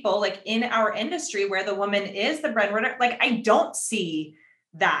of people like in our industry where the woman is the breadwinner, like I don't see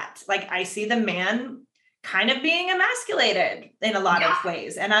that. Like I see the man kind of being emasculated in a lot of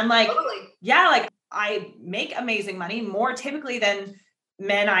ways. And I'm like, yeah, like I make amazing money more typically than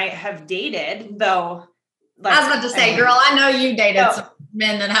men I have dated, though. Like, I was about to say, girl, I know you dated some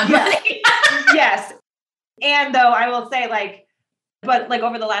men that have money. Yes. And though I will say but like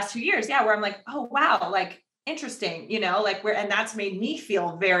over the last 2 years, where I'm like, oh, wow, like interesting, you know, like and that's made me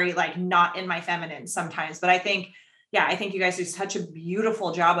feel very like not in my feminine sometimes. But I think you guys do such a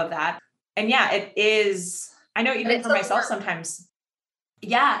beautiful job of that. And yeah, it is. I know even for myself sometimes.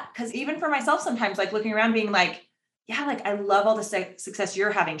 Yeah. Cause even for myself sometimes, like looking around being like, yeah, like I love all the success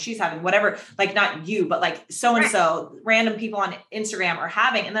you're having, she's having, whatever, like not you, but like so-and-so random people on Instagram are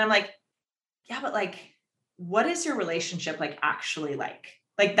having. And then I'm like, yeah, but like, what is your relationship like actually like?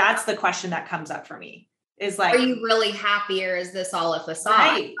 Like, that's the question that comes up for me is like, are you really happy, or is this all a facade?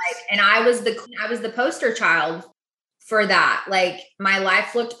 Right. Like, and I was the poster child for that. Like my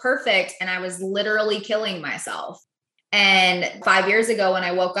life looked perfect and I was literally killing myself. And 5 years ago, when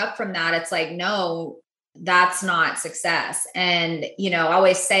I woke up from that, it's like, no, that's not success. And, I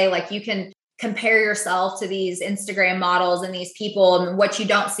always say, like, you can compare yourself to these Instagram models and these people, and what you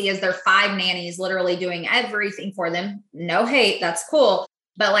don't see is their 5 nannies literally doing everything for them. No hate, that's cool.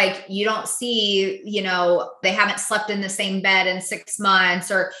 But like, you don't see, they haven't slept in the same bed in 6 months,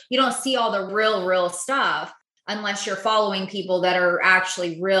 or you don't see all the real stuff unless you're following people that are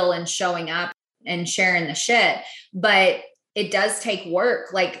actually real and showing up and sharing the shit. But it does take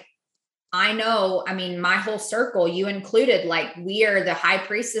work. Like, I know, I mean, my whole circle, you included, like, we are the high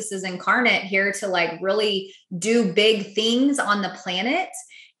priestesses incarnate here to like really do big things on the planet.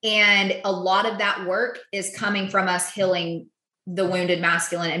 And a lot of that work is coming from us healing the wounded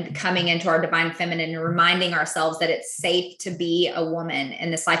masculine and coming into our divine feminine and reminding ourselves that it's safe to be a woman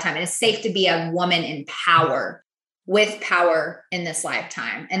in this lifetime. And it's safe to be a woman in power, with power in this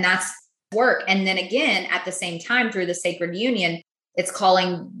lifetime. And that's work. And then again, at the same time, through the sacred union, it's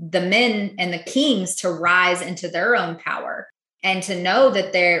calling the men and the kings to rise into their own power and to know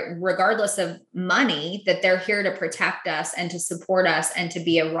that they're, regardless of money, that they're here to protect us and to support us and to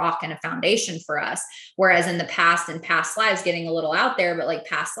be a rock and a foundation for us. Whereas in the past and past lives, getting a little out there, but like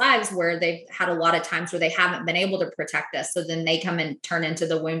past lives where they've had a lot of times where they haven't been able to protect us. So then they come and turn into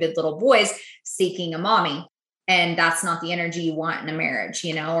the wounded little boys seeking a mommy. And that's not the energy you want in a marriage,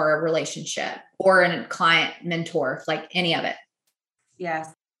 or a relationship or in a client mentor, like any of it.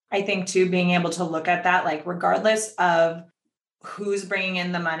 Yes. I think too, being able to look at that, like regardless of who's bringing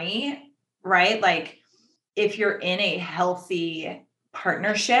in the money, right? Like if you're in a healthy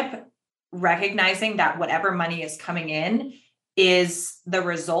partnership, recognizing that whatever money is coming in is the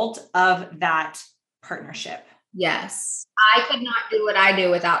result of that partnership. Yes. I could not do what I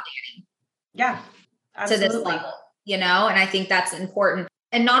do without Danny. Yeah. Absolutely. To this level, and I think that's important.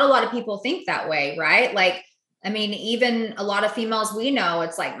 And not a lot of people think that way, right? Like, I mean, even a lot of females we know,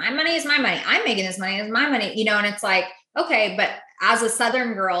 it's like, my money is my money. I'm making this money, is my money, and it's like, okay, but as a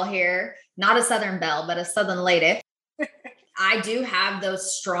Southern girl here, not a Southern belle, but a Southern lady, I do have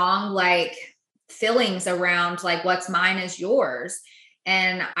those strong, like, feelings around like, what's mine is yours.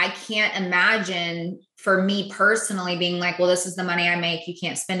 And I can't imagine for me personally being like, well, this is the money I make. You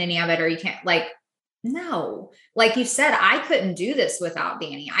can't spend any of it, or you can't, like, no, like you said, I couldn't do this without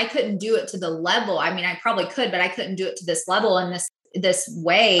Danny. I couldn't do it to the level. I mean, I probably could, but I couldn't do it to this level and this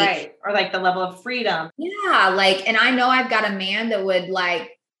way. Right. Or like the level of freedom. Yeah. Like, and I know I've got a man that would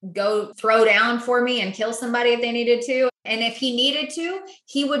like go throw down for me and kill somebody if they needed to. And if he needed to,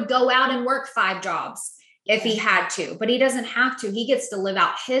 he would go out and work 5 jobs if he had to, but he doesn't have to. He gets to live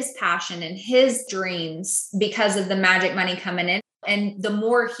out his passion and his dreams because of the magic money coming in. And the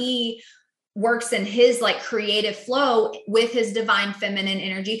more he works in his like creative flow with his divine feminine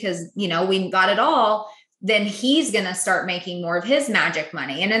energy, because we got it all, then he's going to start making more of his magic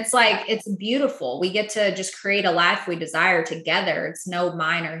money. And it's like, it's beautiful. We get to just create a life we desire together. It's no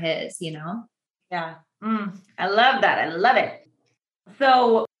mine or his, Yeah. I love that. I love it.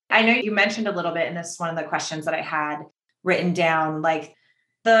 So I know you mentioned a little bit, and this is one of the questions that I had written down, like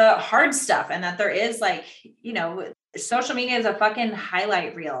the hard stuff, and that there is like, social media is a fucking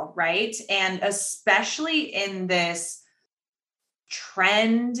highlight reel, right? And especially in this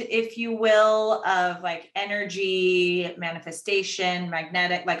trend, if you will, of like energy, manifestation,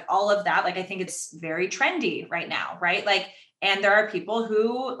 magnetic, like all of that. Like, I think it's very trendy right now, right? Like, and there are people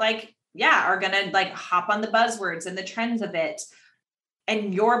who like, are going to like hop on the buzzwords and the trends of it.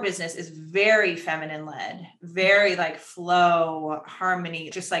 And your business is very feminine led, very like flow, harmony,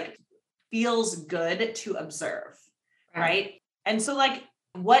 just like feels good to observe. Right. And so like,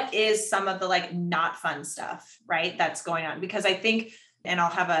 what is some of the like not fun stuff, right, that's going on? Because I think, and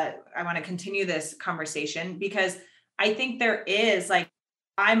I want to continue this conversation because I think there is like,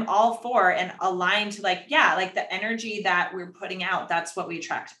 I'm all for and aligned to like, like the energy that we're putting out, that's what we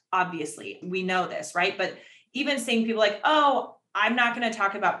attract. Obviously, we know this, right? But even seeing people like, oh, I'm not going to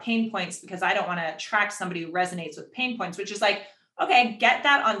talk about pain points because I don't want to attract somebody who resonates with pain points, which is like, okay, get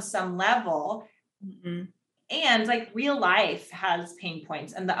that on some level. Mm-hmm. And like real life has pain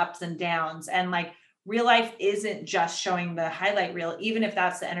points and the ups and downs, and like real life isn't just showing the highlight reel, even if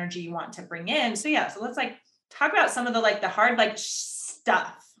that's the energy you want to bring in. So yeah, so let's like talk about some of the like the hard like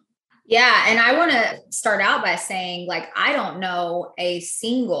stuff. Yeah. And I want to start out by saying, like, I don't know a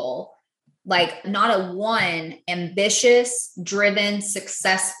single, like, not a one ambitious, driven,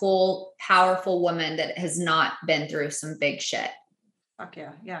 successful, powerful woman that has not been through some big shit. Fuck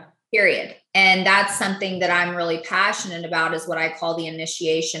yeah. Yeah. Period. And that's something that I'm really passionate about, is what I call the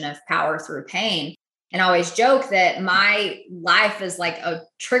initiation of power through pain. And I always joke that my life is like a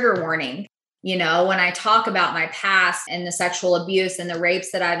trigger warning. You know, when I talk about my past and the sexual abuse and the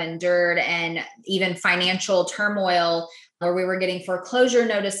rapes that I've endured, and even financial turmoil where we were getting foreclosure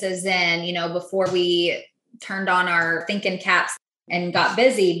notices in, you know, before we turned on our thinking caps and got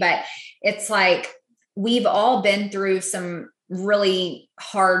busy. But it's like, we've all been through some really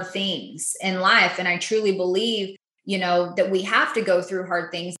hard things in life. And I truly believe, you know, that we have to go through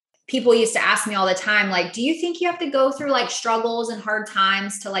hard things. People used to ask me all the time, like, do you think you have to go through like struggles and hard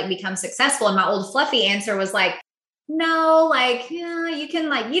times to like become successful? And my old fluffy answer was like, no, like, yeah, you can,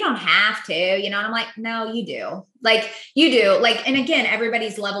 like, you don't have to, you know? And I'm like, no, you do. Like, you do. Like, and again,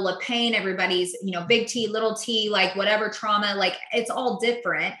 everybody's level of pain, everybody's, you know, big T, little T, like whatever trauma, like it's all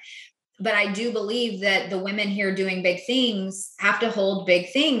different. But I do believe that the women here doing big things have to hold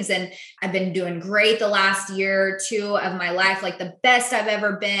big things. And I've been doing great the last year or two of my life, like the best I've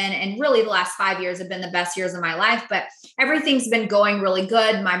ever been. And really the last 5 years have been the best years of my life, but everything's been going really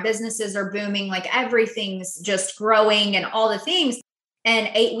good. My businesses are booming, like everything's just growing and all the things. And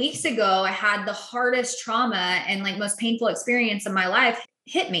 8 weeks ago, I had the hardest trauma and like most painful experience of my life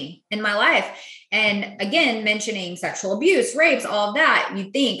hit me in my life. And again, mentioning sexual abuse, rapes, all of that, you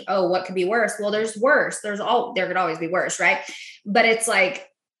think, oh, what could be worse? Well, there's worse. There could always be worse, right? But it's like,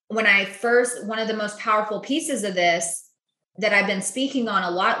 one of the most powerful pieces of this that I've been speaking on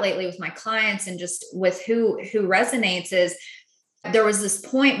a lot lately with my clients and just with who resonates is, there was this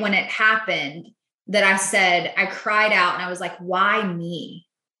point when it happened that I cried out and I was like, why me?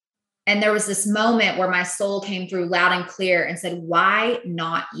 And there was this moment where my soul came through loud and clear and said, why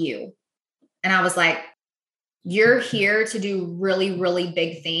not you? And I was like, you're here to do really, really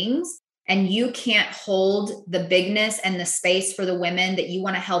big things. And you can't hold the bigness and the space for the women that you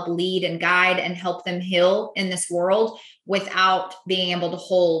want to help lead and guide and help them heal in this world without being able to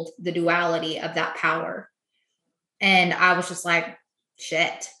hold the duality of that power. And I was just like,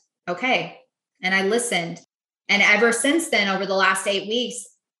 shit, okay. And I listened. And ever since then, over the last 8 weeks,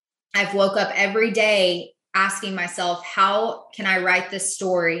 I've woke up every day asking myself, how can I write this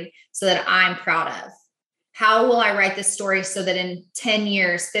story so that I'm proud of? How will I write this story so that in 10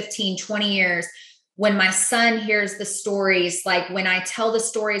 years, 15, 20 years, when my son hears the stories, like when I tell the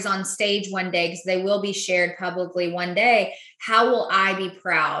stories on stage one day, because they will be shared publicly one day, how will I be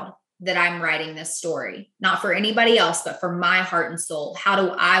proud that I'm writing this story? Not for anybody else, but for my heart and soul. How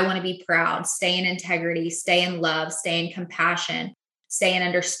do I want to be proud? Stay in integrity, stay in love, stay in compassion, stay in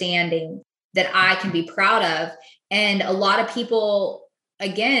understanding that I can be proud of. And a lot of people,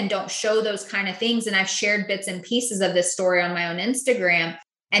 again, don't show those kind of things. And I've shared bits and pieces of this story on my own Instagram,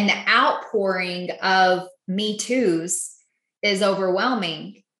 and the outpouring of Me Too's is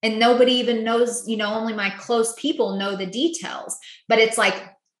overwhelming. And nobody even knows, you know, only my close people know the details, but it's like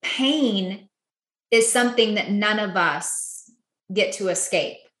pain is something that none of us get to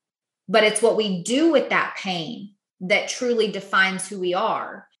escape, but it's what we do with that pain that truly defines who we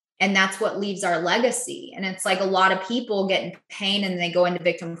are. And that's what leaves our legacy. And it's like a lot of people get in pain and they go into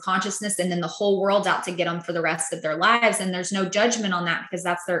victim consciousness, and then the whole world's out to get them for the rest of their lives. And there's no judgment on that because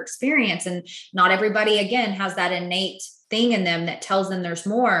that's their experience. And not everybody, again, has that innate thing in them that tells them there's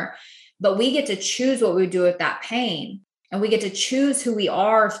more, but we get to choose what we do with that pain. And we get to choose who we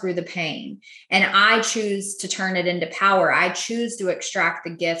are through the pain. And I choose to turn it into power. I choose to extract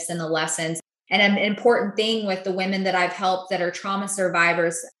the gifts and the lessons. And an important thing with the women that I've helped that are trauma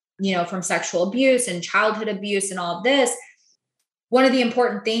survivors, you know, from sexual abuse and childhood abuse and all of this, one of the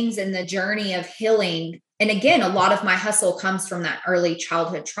important things in the journey of healing, and again, a lot of my hustle comes from that early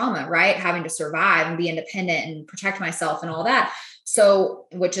childhood trauma, right? Having to survive and be independent and protect myself and all that. So,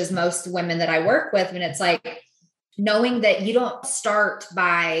 which is most women that I work with. And it's like knowing that you don't start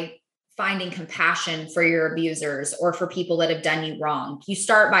by finding compassion for your abusers or for people that have done you wrong. You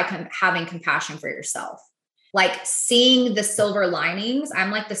start by having compassion for yourself. Like seeing the silver linings.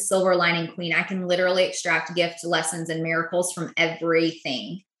 I'm like the silver lining queen. I can literally extract gifts, lessons, and miracles from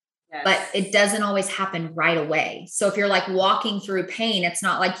everything. Yes. But it doesn't always happen right away. So if you're like walking through pain, it's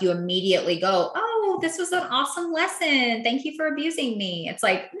not like you immediately go, oh, this was an awesome lesson. Thank you for abusing me. It's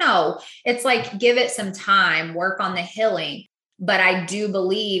like, no, it's like, give it some time, work on the healing. But I do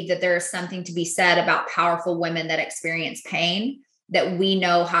believe that there is something to be said about powerful women that experience pain, that we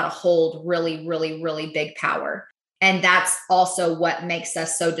know how to hold really, really, really big power. And that's also what makes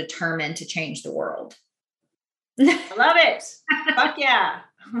us so determined to change the world. I love it. Fuck yeah.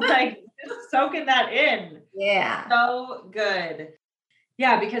 Like soaking that in. Yeah. So good.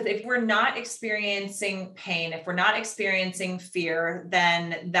 Yeah, because if we're not experiencing pain, if we're not experiencing fear,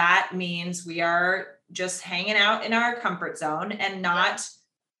 then that means we are just hanging out in our comfort zone and not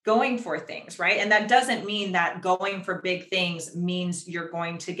going for things, right? And that doesn't mean that going for big things means you're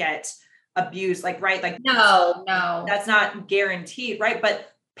going to get abused, like, right? Like, no, that's not guaranteed, right?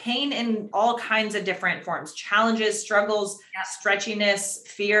 But pain in all kinds of different forms, challenges, struggles, stretchiness,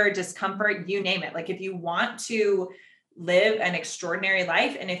 fear, discomfort, you name it. Like if you want to live an extraordinary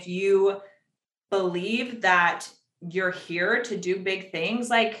life, and if you believe that you're here to do big things,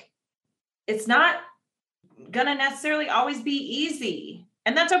 like it's not gonna necessarily always be easy,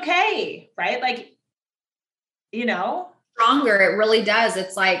 and that's okay, right? Like, stronger. It really does.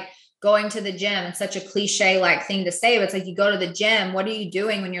 It's like going to the gym. It's such a cliche like thing to say, but it's like you go to the gym. What are you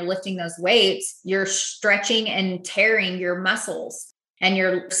doing when you're lifting those weights? You're stretching and tearing your muscles and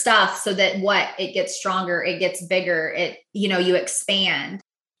your stuff so that it gets stronger, it gets bigger, you expand.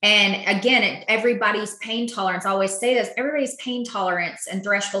 And again, everybody's pain tolerance, I always say this, everybody's pain tolerance and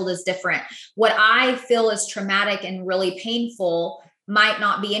threshold is different. What I feel is traumatic and really painful might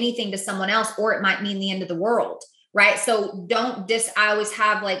not be anything to someone else, or it might mean the end of the world. Right. So I always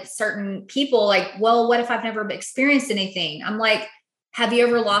have like certain people like, well, what if I've never experienced anything? I'm like, have you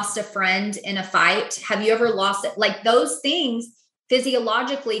ever lost a friend in a fight? Have you ever lost it? Like those things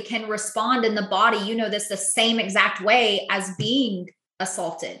physiologically can respond in the body, this the same exact way as being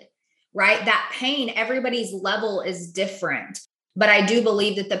assaulted, right? That pain, everybody's level is different. But I do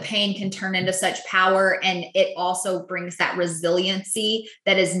believe that the pain can turn into such power, and it also brings that resiliency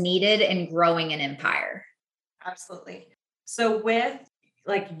that is needed in growing an empire. Absolutely. So with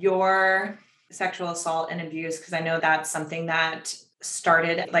like your sexual assault and abuse, because I know that's something that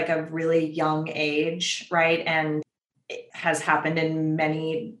started at like a really young age, right? And it has happened in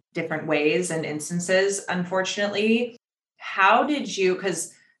many different ways and instances, unfortunately. How did you,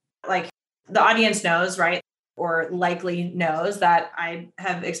 because like the audience knows, right? Or likely knows that I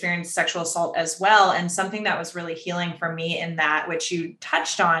have experienced sexual assault as well. And something that was really healing for me in that, which you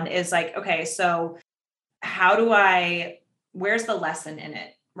touched on, is like, okay, so where's the lesson in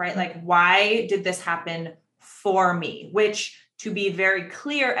it, right? Like, why did this happen for me? Which, to be very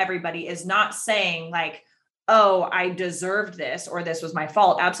clear, everybody, is not saying like, oh, I deserved this or this was my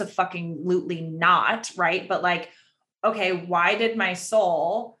fault. Absolutely not, right? But like, okay, why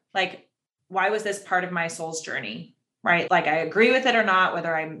was this part of my soul's journey, right? Like I agree with it or not,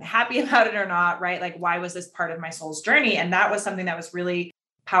 whether I'm happy about it or not, right? Like, why was this part of my soul's journey? And that was something that was really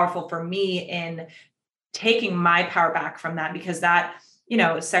powerful for me in taking my power back from that, because that,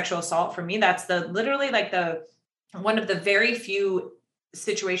 sexual assault for me, that's literally like one of the very few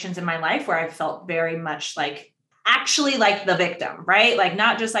situations in my life where I felt very much like actually like the victim, right? Like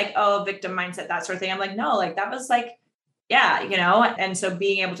not just like, oh, victim mindset, that sort of thing. I'm like, no, like that was like, yeah, and so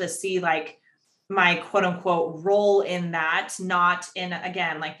being able to see like my quote unquote role in that, not in,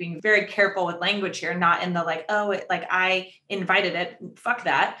 again, like being very careful with language here, not in the like, oh, like I invited it, fuck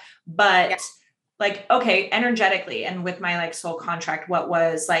that. But like, okay, energetically and with my like soul contract, what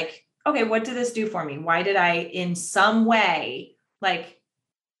was like, okay, what did this do for me? Why did I in some way, like,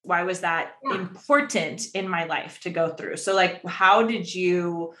 why was that important in my life to go through? So like, how did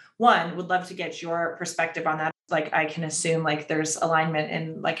you, would love to get your perspective on that. Like, I can assume like there's alignment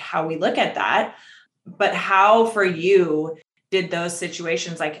in like how we look at that, but how for you did those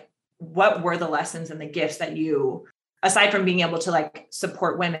situations, like what were the lessons and the gifts that you, aside from being able to like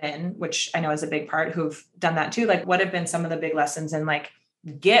support women, which I know is a big part, who've done that too, like what have been some of the big lessons and like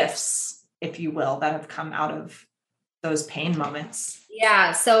gifts, if you will, that have come out of those pain moments?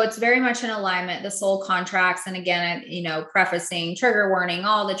 Yeah. So it's very much in alignment, the soul contracts. And again, prefacing, trigger warning,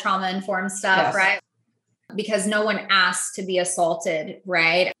 all the trauma informed stuff, right? Because no one asked to be assaulted,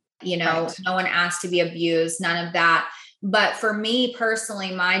 right? No one asked to be abused, none of that. But for me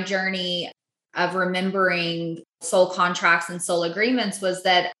personally, my journey of remembering soul contracts and soul agreements was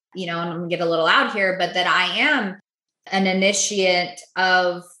that, and I'm gonna get a little out here, but that I am an initiate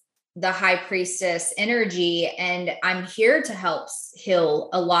of the high priestess energy. And I'm here to help heal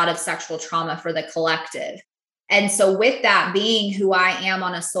a lot of sexual trauma for the collective. And so with that being who I am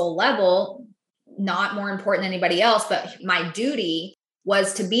on a soul level, not more important than anybody else, but my duty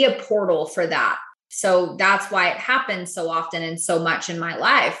was to be a portal for that. So that's why it happens so often and so much in my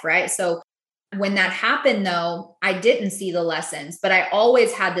life, right? So When that happened though, I didn't see the lessons, but I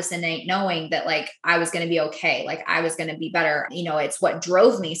always had this innate knowing that like I was going to be okay. Like I was going to be better. It's what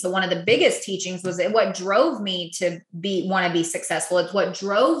drove me. So one of the biggest teachings was what drove me to want to be successful. It's what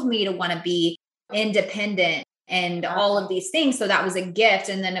drove me to want to be independent and all of these things. So that was a gift.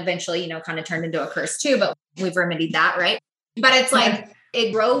 And then eventually, kind of turned into a curse too, but we've remedied that. Right. But it's like,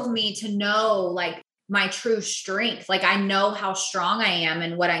 it drove me to know like my true strength. Like I know how strong I am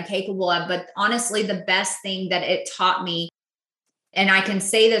and what I'm capable of. But honestly, the best thing that it taught me, and I can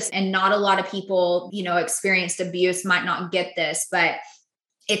say this, and not a lot of people, experienced abuse might not get this, but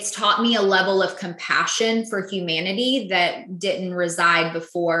it's taught me a level of compassion for humanity that didn't reside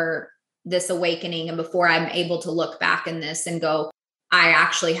before this awakening. And before I'm able to look back in this and go, I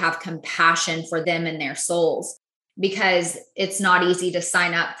actually have compassion for them and their souls. Because it's not easy to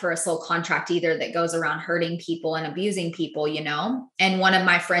sign up for a soul contract either that goes around hurting people and abusing people, And one of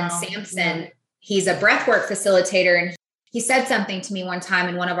my friends, Samson, he's a breathwork facilitator. And he said something to me one time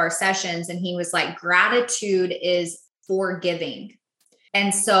in one of our sessions. And he was like, gratitude is forgiving.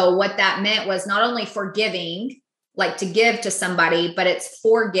 And so what that meant was not only forgiving, like to give to somebody, but it's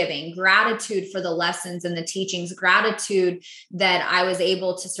forgiving, gratitude for the lessons and the teachings, gratitude that I was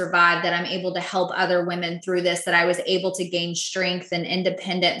able to survive, that I'm able to help other women through this, that I was able to gain strength and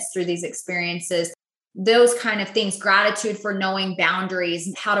independence through these experiences, those kind of things, gratitude for knowing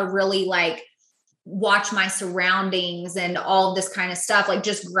boundaries, how to really like watch my surroundings and all of this kind of stuff, like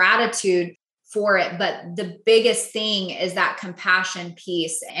just gratitude for it. But the biggest thing is that compassion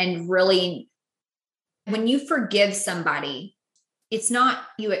piece. And really, when you forgive somebody, it's not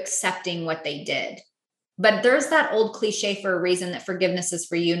you accepting what they did. But there's that old cliche for a reason that forgiveness is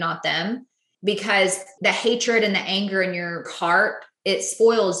for you, not them, because the hatred and the anger in your heart, it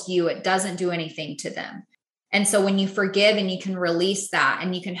spoils you. It doesn't do anything to them. And so when you forgive and you can release that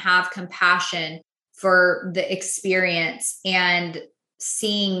and you can have compassion for the experience and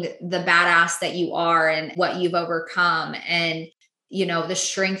seeing the badass that you are and what you've overcome and the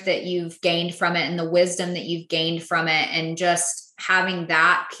strength that you've gained from it and the wisdom that you've gained from it and just having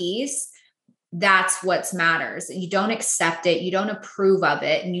that piece, that's what matters. You don't accept it. You don't approve of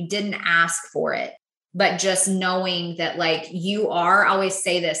it. And you didn't ask for it, but just knowing that like you are, I always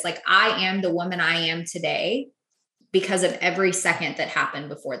say this, like I am the woman I am today because of every second that happened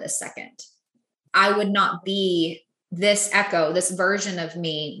before this second. I would not be this Echo, this version of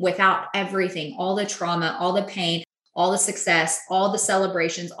me without everything, all the trauma, all the pain, all the success, all the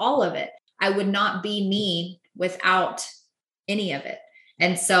celebrations, all of it. I would not be me without any of it.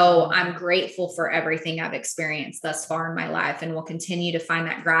 And so I'm grateful for everything I've experienced thus far in my life and will continue to find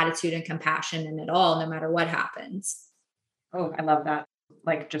that gratitude and compassion in it all, no matter what happens. Oh, I love that.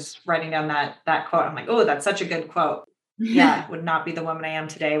 Like just writing down that quote. I'm like, oh, that's such a good quote. Yeah. Would not be the woman I am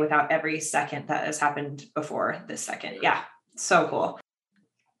today without every second that has happened before this second. Yeah. So cool.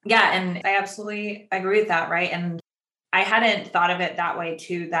 Yeah. And I absolutely agree with that. Right. And I hadn't thought of it that way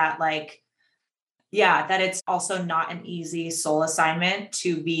too, that like, yeah, that it's also not an easy soul assignment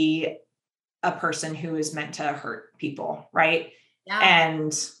to be a person who is meant to hurt people. Right. Yeah.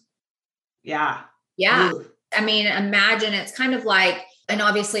 And yeah. Yeah. Ooh. I mean, imagine it's kind of like, and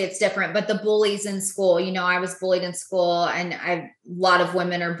obviously it's different, but the bullies in school, I was bullied in school and a lot of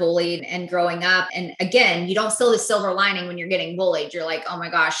women are bullied and growing up. And again, you don't see the silver lining when you're getting bullied. You're like, oh my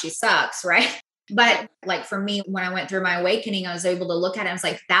gosh, she sucks. Right. But like for me, when I went through my awakening, I was able to look at it. I was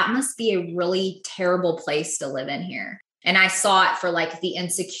like, that must be a really terrible place to live in here. And I saw it for like the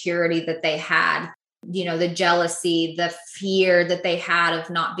insecurity that they had, the jealousy, the fear that they had of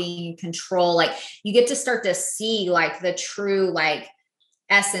not being in control. Like you get to start to see like the true, like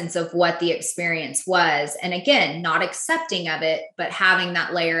essence of what the experience was. And again, not accepting of it, but having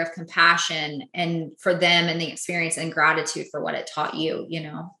that layer of compassion and for them and the experience and gratitude for what it taught you,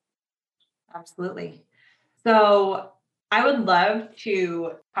 Absolutely. So I would love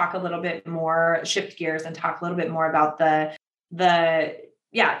to talk a little bit more, shift gears and talk a little bit more about the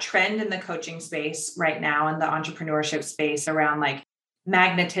trend in the coaching space right now and the entrepreneurship space around like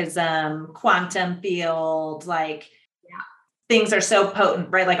magnetism, quantum field, like things are so potent,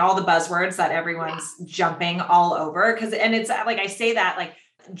 right? Like all the buzzwords that everyone's jumping all over. And it's like, I say that like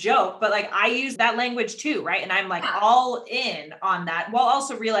joke, but like I use that language too. Right. And I'm like all in on that while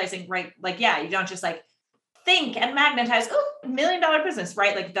also realizing, right. Like, yeah, you don't just like think and magnetize, oh, $1 million business,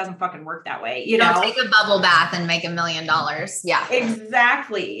 right? Like it doesn't fucking work that way. You know, take a bubble bath and make $1 million. Yeah,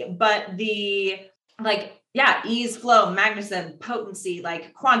 exactly. But the ease, flow, magnetism, potency,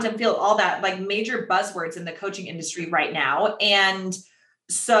 like quantum field, all that, like major buzzwords in the coaching industry right now. And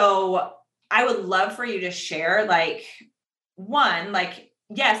so I would love for you to share like one, like,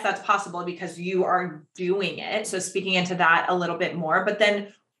 yes, that's possible because you are doing it. So speaking into that a little bit more, but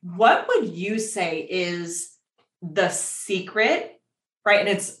then what would you say is the secret, right? And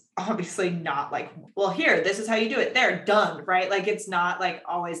it's obviously not like, well, here, this is how you do it. They're done, right? Like it's not like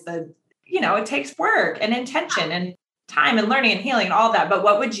always it takes work and intention and time and learning and healing and all that. But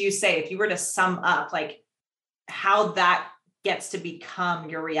what would you say if you were to sum up like how that gets to become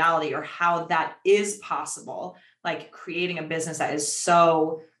your reality or how that is possible, like creating a business that is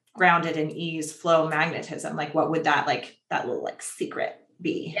so grounded in ease, flow, magnetism? Like what would that little like secret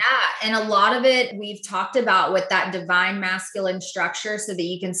be? Yeah. And a lot of it we've talked about with that divine masculine structure so that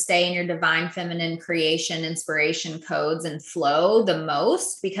you can stay in your divine feminine creation, inspiration codes and flow the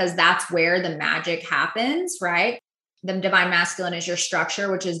most, because that's where the magic happens, right? The divine masculine is your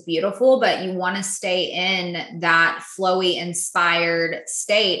structure, which is beautiful, but you want to stay in that flowy, inspired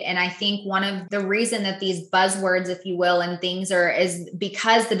state. And I think one of the reason that these buzzwords, if you will, and things is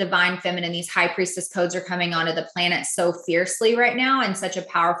because the divine feminine, these high priestess codes are coming onto the planet so fiercely right now in such a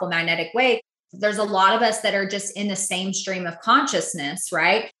powerful magnetic way. There's a lot of us that are just in the same stream of consciousness,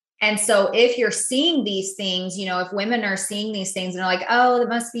 right? And so if you're seeing these things, if women are seeing these things and they're like, oh, it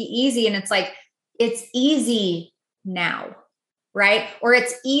must be easy. And it's like, it's easy now, right? Or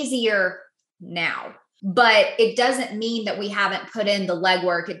it's easier now, but it doesn't mean that we haven't put in the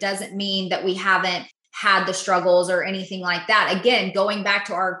legwork. It doesn't mean that we haven't had the struggles or anything like that. Again, going back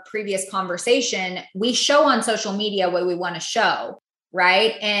to our previous conversation, we show on social media what we want to show,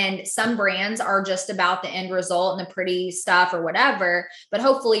 right? And some brands are just about the end result and the pretty stuff or whatever, but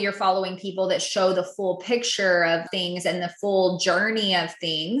hopefully you're following people that show the full picture of things and the full journey of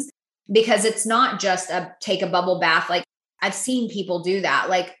things. Because it's not just take a bubble bath. Like I've seen people do that.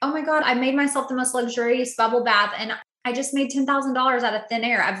 Like, oh my God, I made myself the most luxurious bubble bath and I just made $10,000 out of thin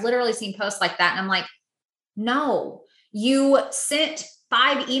air. I've literally seen posts like that. And I'm like, no, you sent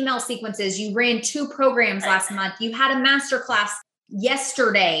 5 email sequences. You ran 2 programs last month. You had a masterclass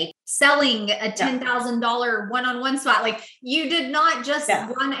yesterday selling a $10,000 one-on-one spot. Like you did not just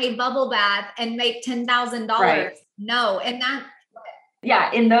run a bubble bath and make $10,000. Right. No. And that,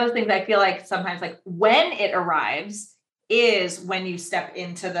 yeah, in those things, I feel like sometimes like when it arrives is when you step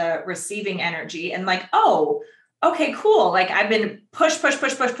into the receiving energy and like, oh, okay, cool. Like I've been push,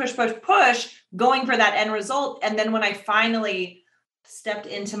 going for that end result. And then when I finally stepped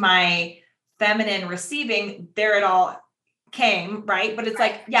into my feminine receiving, there it all came, right? But it's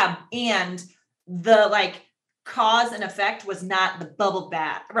like, yeah. And the like cause and effect was not the bubble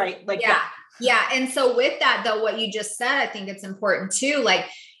bath, right? Like, yeah. Yeah. And so with that though, what you just said, I think it's important too. Like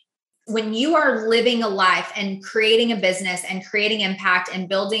when you are living a life and creating a business and creating impact and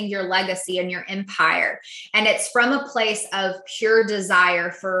building your legacy and your empire, and it's from a place of pure desire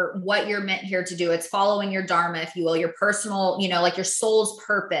for what you're meant here to do, it's following your dharma, if you will, your personal, like your soul's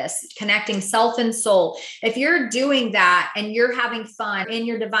purpose, connecting self and soul. If you're doing that and you're having fun in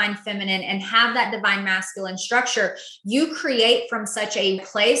your divine feminine and have that divine masculine structure, you create from such a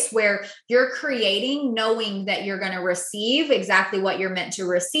place where you're creating knowing that you're going to receive exactly what you're meant to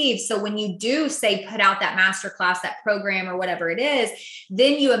receive. So when you do say, put out that masterclass, that program or whatever it is,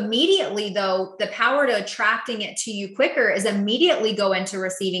 then you immediately though, the power to attracting it to you quicker is immediately go into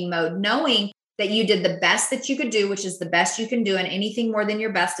receiving mode, knowing that you did the best that you could do, which is the best you can do. And anything more than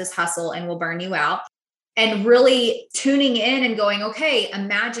your best is hustle and will burn you out. And really tuning in and going, okay,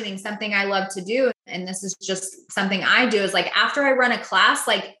 imagining something I love to do. And this is just something I do is like, after I run a class,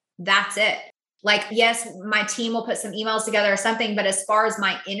 like that's it. Like, yes, my team will put some emails together or something, but as far as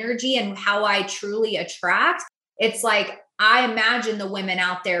my energy and how I truly attract, it's like, I imagine the women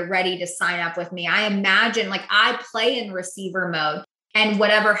out there ready to sign up with me. I imagine like I play in receiver mode and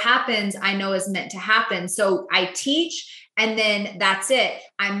whatever happens, I know is meant to happen. So I teach and then that's it.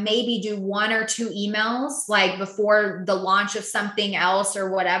 I maybe do 1 or 2 emails like before the launch of something else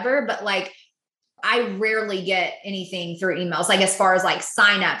or whatever, but like I rarely get anything through emails. Like as far as like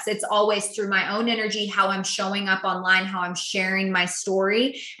signups, it's always through my own energy, how I'm showing up online, how I'm sharing my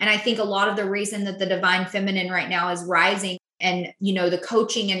story. And I think a lot of the reason that the divine feminine right now is rising and, the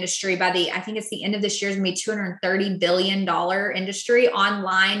coaching industry I think it's the end of this year is going to be $230 billion industry,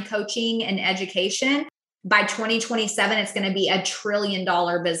 online coaching and education. By 2027, it's going to be $1 trillion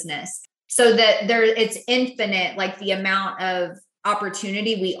business. So that it's infinite, like the amount of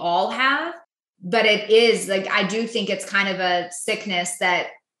opportunity we all have. But it is like, I do think it's kind of a sickness that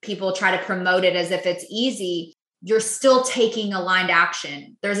people try to promote it as if it's easy. You're still taking aligned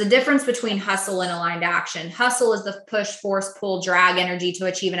action. There's a difference between hustle and aligned action. Hustle is the push, force, pull, drag energy to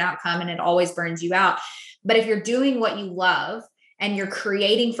achieve an outcome, and it always burns you out. But if you're doing what you love and you're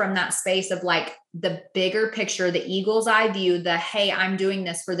creating from that space of like the bigger picture, the eagle's eye view, the, hey, I'm doing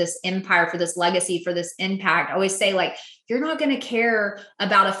this for this empire, for this legacy, for this impact. I always say, like, you're not going to care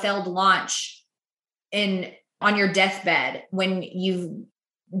about a failed launch on your deathbed when you've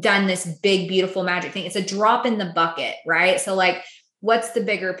done this big, beautiful magic thing. It's a drop in the bucket, right? So like, what's the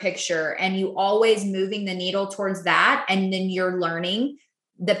bigger picture? And you always moving the needle towards that. And then you're learning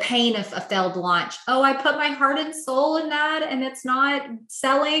the pain of a failed launch. Oh, I put my heart and soul in that and it's not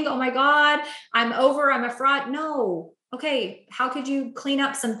selling. Oh my God, I'm a fraud. No. Okay. How could you clean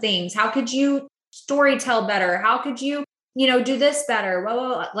up some things? How could you story tell better? How could you, do this better?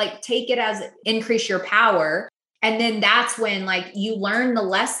 Well, like take it as increase your power. And then that's when like you learn the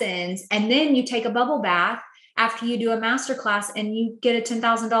lessons and then you take a bubble bath after you do a masterclass and you get a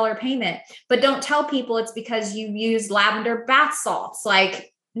 $10,000 payment, but don't tell people it's because you use lavender bath salts.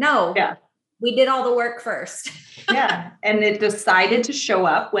 Like, no, we did all the work first. Yeah. And it decided to show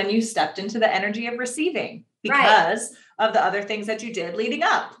up when you stepped into the energy of receiving because of the other things that you did leading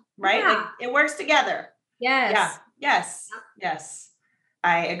up, right? Yeah. Like it works together. Yes. Yeah. Yes. Yes.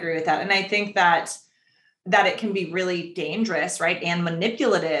 I agree with that. And I think that it can be really dangerous, right? And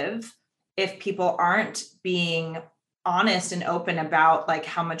manipulative if people aren't being honest and open about like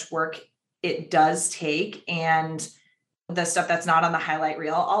how much work it does take and the stuff that's not on the highlight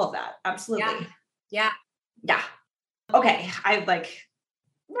reel, all of that. Absolutely. Yeah. Okay.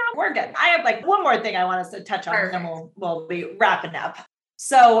 We're good. I have like one more thing I want us to touch on and then we'll be wrapping up.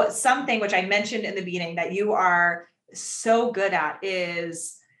 So something which I mentioned in the beginning that you are so good at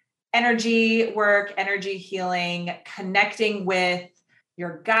is energy work, energy healing, connecting with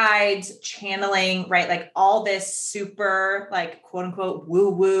your guides, channeling, right? Like all this super like quote unquote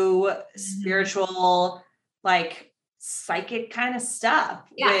woo-woo spiritual, like psychic kind of stuff,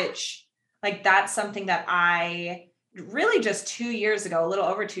 which like, that's something that I really just a little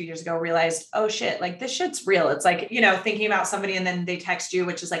over 2 years ago, realized, oh shit, like this shit's real. It's like, thinking about somebody and then they text you,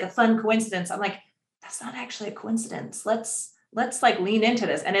 which is like a fun coincidence. I'm like, that's not actually a coincidence. Let's like lean into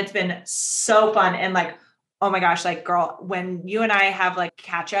this. And it's been so fun. And like, oh my gosh, like girl, when you and I have like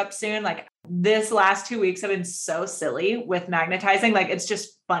catch up soon, like this last 2 weeks have been so silly with magnetizing. Like, it's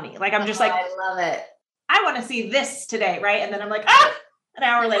just funny. Like, I'm just like, I love it. I want to see this today. Right. And then I'm like, an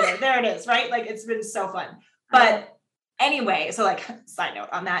hour later, there it is. Right. Like, it's been so fun. But anyway, so like side note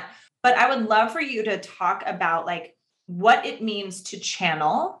on that, but I would love for you to talk about like what it means to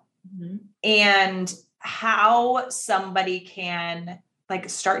channel and how somebody can like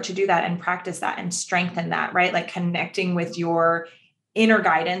start to do that and practice that and strengthen that, right? Like connecting with your inner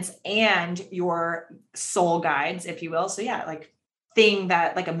guidance and your soul guides, if you will. So yeah, like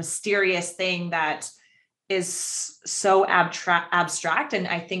like a mysterious thing that is so abstract. And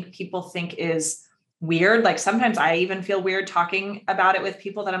I think people think is weird. Like sometimes I even feel weird talking about it with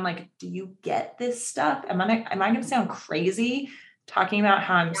people that I'm like, do you get this stuff? Am I going to sound crazy talking about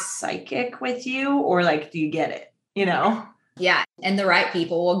how I'm psychic with you? Or like, do you get it? Yeah. And the right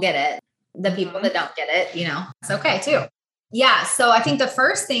people will get it. The people that don't get it, it's okay too. Yeah. So I think the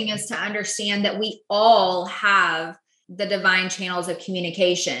first thing is to understand that we all have the divine channels of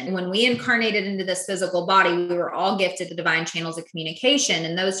communication. When we incarnated into this physical body, we were all gifted the divine channels of communication.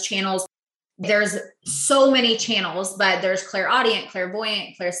 And those channels, there's so many channels, but there's clairaudient,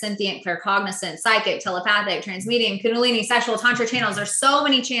 clairvoyant, clairsentient, claircognizant, psychic, telepathic, transmedium, kundalini, sexual, tantra channels. There's so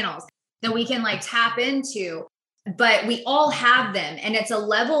many channels that we can like tap into, but we all have them. And it's a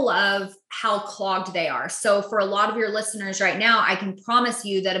level of how clogged they are. So for a lot of your listeners right now, I can promise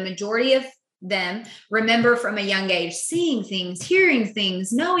you that a majority of them remember from a young age, seeing things, hearing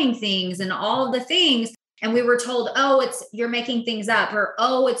things, knowing things, and all of the things. And we were told, oh, you're making things up, or,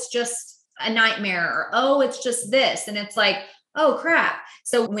 oh, it's just a nightmare, or, oh, it's just this. And it's like, oh crap.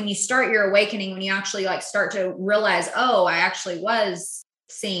 So when you start your awakening, when you actually like start to realize, oh, I actually was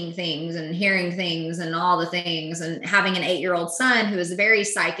seeing things and hearing things and all the things, and having an 8-year-old son who is very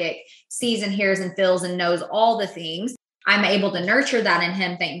psychic, sees and hears and feels and knows all the things. I'm able to nurture that in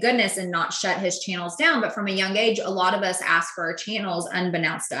him, thank goodness, and not shut his channels down. But from a young age, a lot of us ask for our channels,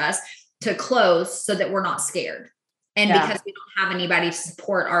 unbeknownst to us, to close so that we're not scared. And because we don't have anybody to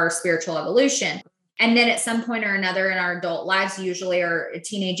support our spiritual evolution. And then at some point or another in our adult lives, usually, or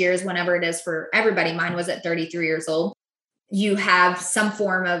teenage years, whenever it is for everybody, mine was at 33 years old, you have some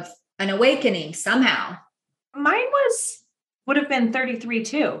form of an awakening somehow. Mine would have been 33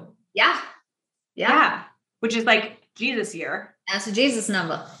 too. Yeah. Which is like Jesus year. That's a Jesus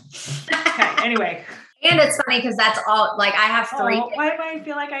number. Okay. Anyway. And it's funny because that's all, like I have 3. Why do I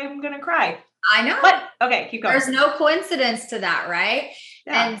feel like I'm going to cry? I know. What? Okay. Keep going. There's no coincidence to that. Right.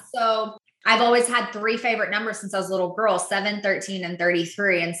 Yeah. And so I've always had 3 favorite numbers since I was a little girl, 7, 13, and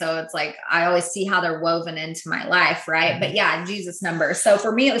 33. And so it's like, I always see how they're woven into my life. Right. But yeah, Jesus number. So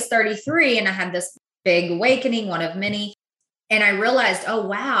for me, it was 33. And I had this big awakening, one of many. And I realized, oh,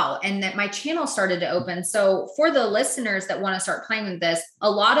 wow. And that my channel started to open. So for the listeners that want to start playing with this, a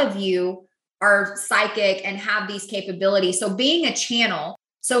lot of you are psychic and have these capabilities. So being a channel.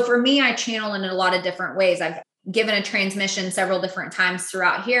 So for me, I channel in a lot of different ways. I've given a transmission several different times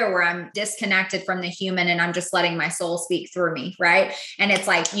throughout here where I'm disconnected from the human and I'm just letting my soul speak through me. Right. And it's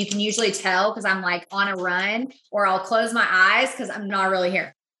like, you can usually tell because I'm like on a run, or I'll close my eyes because I'm not really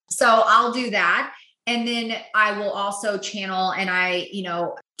here. So I'll do that. And then I will also channel. And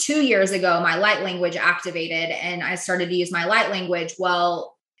 2 years ago, my light language activated and I started to use my light language.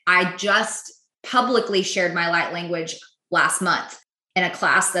 Well, I just publicly shared my light language last month in a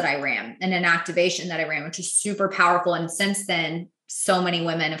class that I ran and an activation that I ran, which is super powerful. And since then, so many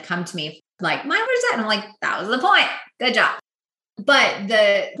women have come to me like, where's that? And I'm like, that was the point. Good job. But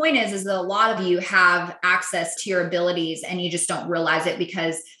the point is that a lot of you have access to your abilities and you just don't realize it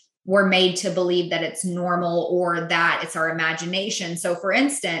because we're made to believe that it's normal or that it's our imagination. So for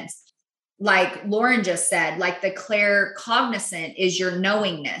instance, like Lauren just said, like the claircognizant is your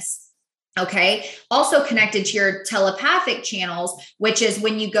knowingness. Okay. Also connected to your telepathic channels, which is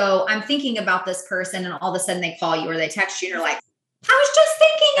when you go, I'm thinking about this person and all of a sudden they call you or they text you and you're like, I was just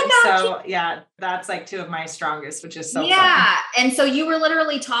thinking about you. Yeah, that's like 2 of my strongest, which is so yeah. fun. And so you were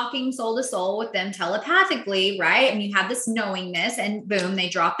literally talking soul to soul with them telepathically, right? And you have this knowingness and boom, they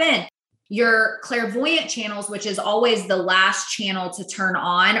drop in. Your clairvoyant channels, which is always the last channel to turn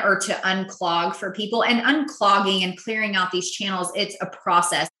on or to unclog for people, and unclogging and clearing out these channels, it's a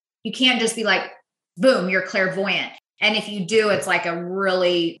process. You can't just be like, boom, you're clairvoyant. And if you do, it's like a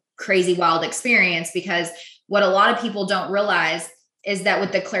really crazy, wild experience, because what a lot of people don't realize is that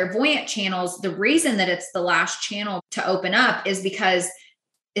with the clairvoyant channels, the reason that it's the last channel to open up is because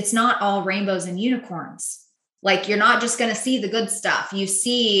it's not all rainbows and unicorns. Like you're not just going to see the good stuff. You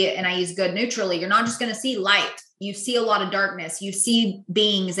see, and I use good neutrally, you're not just going to see light. You see a lot of darkness. You see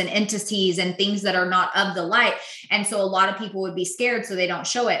beings and entities and things that are not of the light. And so a lot of people would be scared, so they don't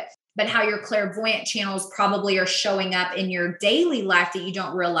show it. But how your clairvoyant channels probably are showing up in your daily life that you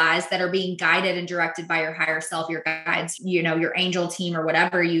don't realize, that are being guided and directed by your higher self, your guides, your angel team or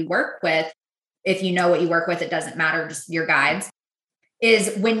whatever you work with. If you know what you work with, it doesn't matter, just your guides.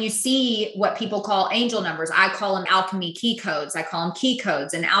 Is when you see what people call angel numbers. I call them alchemy key codes. I call them key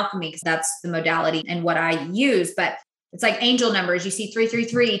codes in alchemy because that's the modality and what I use. But it's like angel numbers. You see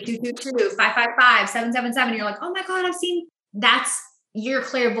 333, 222, 555, 777. You're like, oh my God, I've seen. That's your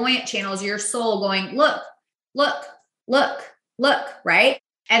clairvoyant channels, your soul going, look, look, look, look, right?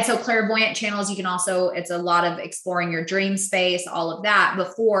 And so clairvoyant channels, you can also, it's a lot of exploring your dream space, all of that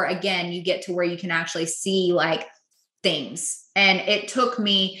before, again, you get to where you can actually see like things. And it took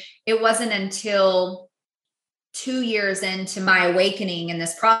me, it wasn't until 2 years into my awakening in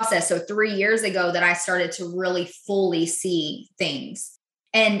this process, so 3 years ago, that I started to really fully see things.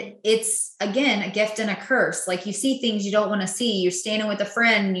 And it's, again, a gift and a curse. Like you see things you don't want to see. You're standing with a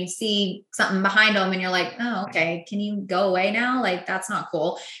friend and you see something behind them and you're like, oh, okay, can you go away now? Like, that's not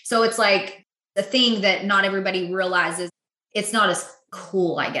cool. So it's like the thing that not everybody realizes, it's not as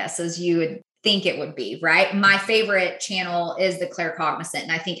cool, I guess, as you would think it would be, right? My favorite channel is the claircognizant.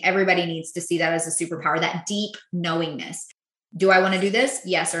 And I think everybody needs to see that as a superpower, that deep knowingness. Do I want to do this?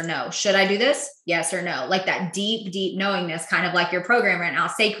 Yes or no? Should I do this? Yes or no? Like that deep, deep knowingness, kind of like your program right now,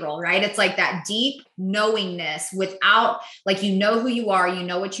 sacral, right? It's like that deep knowingness without, like, you know who you are, you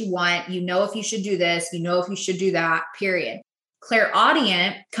know what you want, you know if you should do this, you know if you should do that, period.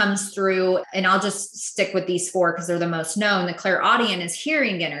 Clairaudient comes through, and I'll just stick with these 4 because they're the most known. The clairaudient is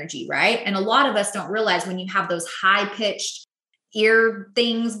hearing energy, right? And a lot of us don't realize when you have those high-pitched ear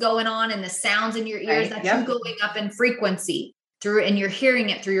things going on and the sounds in your ears, that's you going up in frequency through, and you're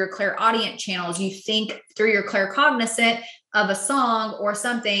hearing it through your clairaudient channels. You think through your claircognizant of a song or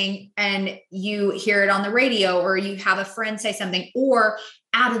something, and you hear it on the radio, or you have a friend say something, or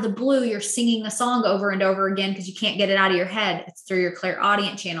out of the blue, you're singing a song over and over again because you can't get it out of your head. It's through your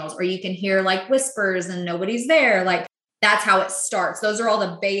clairaudient channels. Or you can hear like whispers and nobody's there. Like that's how it starts. Those are all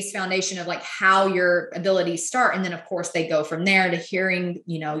the base foundation of like how your abilities start. And then of course they go from there to hearing,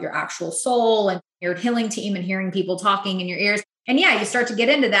 your actual soul and your healing team and hearing people talking in your ears. And yeah, you start to get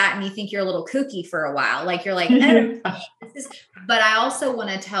into that and you think you're a little kooky for a while. Like you're like, but I also want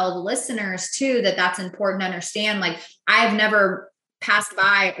to tell the listeners too, that that's important to understand. Like I've never passed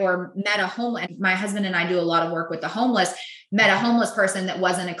by or met a homeless. My husband and I do a lot of work with the homeless, met a homeless person that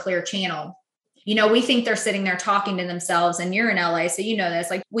wasn't a clear channel. We think they're sitting there talking to themselves, and you're in LA, so you know this.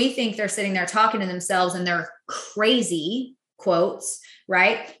 Like, we think they're sitting there talking to themselves and they're crazy, quotes,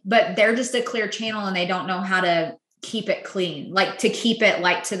 right? But they're just a clear channel and they don't know how to keep it clean, like to keep it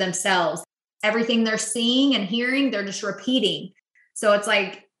like to themselves. Everything they're seeing and hearing, they're just repeating. So it's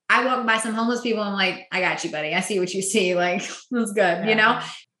like, I walk by some homeless people, I'm like, I got you, buddy. I see what you see. Like, that's good. Yeah.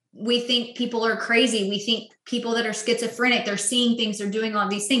 We think people are crazy. We think people that are schizophrenic, they're seeing things, they're doing all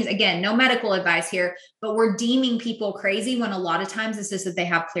these things. Again, no medical advice here, but we're deeming people crazy when a lot of times it's just that they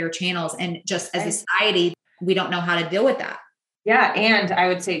have clear channels. And just as a society, we don't know how to deal with that. Yeah. And I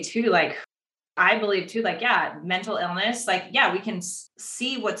would say too, like, I believe too, like, yeah, mental illness, like, yeah, we can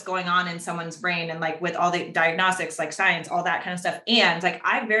see what's going on in someone's brain, and like with all the diagnostics, like science, all that kind of stuff. And like,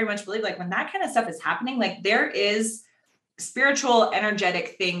 I very much believe like when that kind of stuff is happening, like there is spiritual,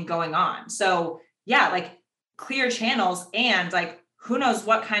 energetic thing going on. So yeah, like clear channels, and like, who knows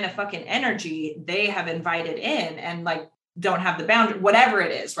what kind of fucking energy they have invited in, and like, don't have the boundary, whatever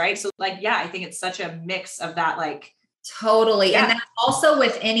it is. Right. So like, yeah, I think it's such a mix of that, like, totally. Yeah. And that's also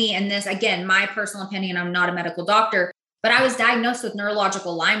with and this, again, my personal opinion, I'm not a medical doctor, but I was diagnosed with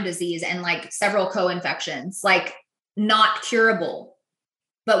neurological Lyme disease and like several co-infections, like not curable.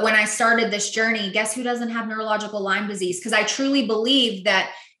 But when I started this journey, guess who doesn't have neurological Lyme disease? Because I truly believe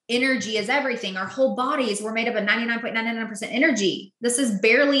that energy is everything. Our whole bodies, we're made up of 99.99% energy. This is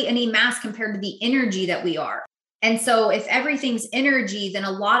barely any mass compared to the energy that we are. And so if everything's energy, then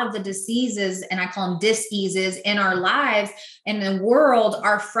a lot of the diseases, and I call them dis-eases in our lives and the world,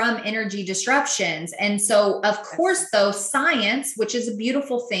 are from energy disruptions. And so of course, though, science, which is a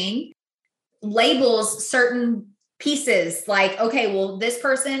beautiful thing, labels certain pieces like, okay, well, this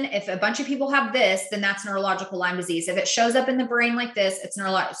person, if a bunch of people have this, then that's neurological Lyme disease. If it shows up in the brain like this, it's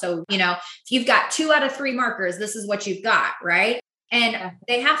neurological. So, if you've got 2 out of 3 markers, this is what you've got, right? And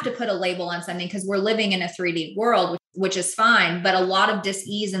they have to put a label on something because we're living in a 3D world, which is fine. But a lot of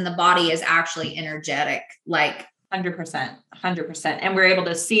dis-ease in the body is actually energetic, like 100%. And we're able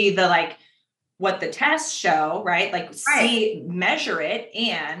to see the, like, what the tests show, right? Like see, measure it.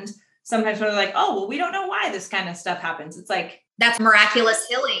 And sometimes we're like, oh, well, we don't know why this kind of stuff happens. It's like, that's miraculous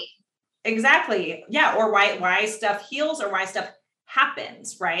healing. Exactly. Yeah. Or why stuff heals or why stuff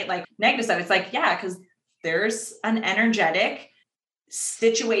happens, right? Like negative stuff. It's like, yeah, because there's an energetic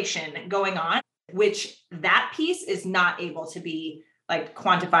situation going on, which that piece is not able to be like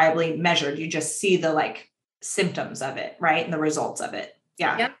quantifiably measured. You just see the like symptoms of it, right? And the results of it.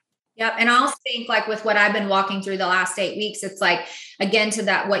 Yeah. Yep. And I also think like with what I've been walking through the last 8 weeks, it's like, again, to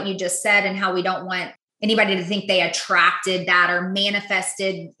that, what you just said, and how we don't want anybody to think they attracted that or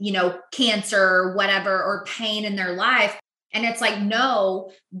manifested, cancer or whatever, or pain in their life. And it's like,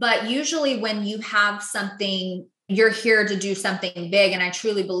 no, but usually when you have something, you're here to do something big. And I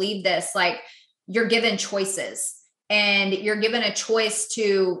truly believe this, like you're given choices, and you're given a choice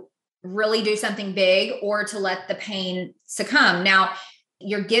to really do something big or to let the pain succumb. Now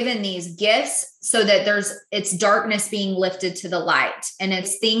you're given these gifts so that it's darkness being lifted to the light, and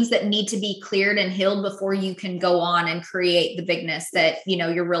it's things that need to be cleared and healed before you can go on and create the bigness that,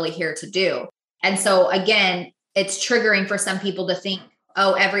 you're really here to do. And so again, it's triggering for some people to think,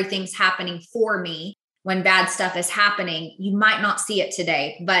 oh, everything's happening for me. When bad stuff is happening, you might not see it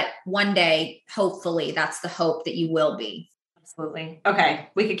today, but one day, hopefully that's the hope that you will be. Absolutely. Okay.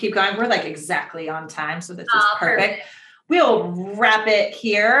 We could keep going. We're like exactly on time. So this is perfect. We'll wrap it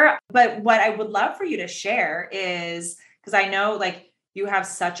here. But what I would love for you to share is, because I know like you have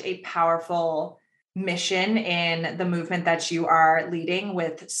such a powerful mission in the movement that you are leading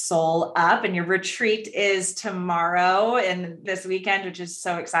with Soul Up, and your retreat is tomorrow and this weekend, which is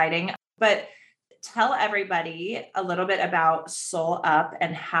so exciting. But tell everybody a little bit about Soul Up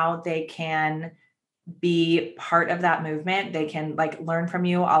and how they can be part of that movement. They can like learn from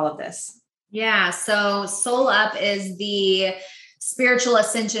you, all of this. Yeah. So Soul Up is the spiritual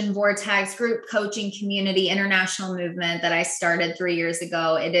ascension vortex group coaching community international movement that I started 3 years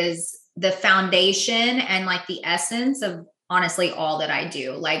ago. It is the foundation and like the essence of honestly all that I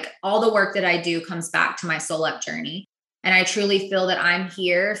do. Like all the work that I do comes back to my Soul Up journey. And I truly feel that I'm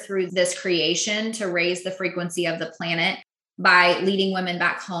here through this creation to raise the frequency of the planet by leading women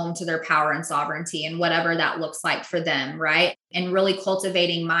back home to their power and sovereignty, and whatever that looks like for them, right? And really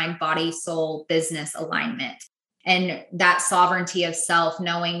cultivating mind, body, soul, business alignment, and that sovereignty of self,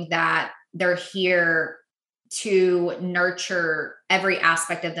 knowing that they're here to nurture every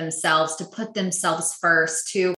aspect of themselves, to put themselves first, to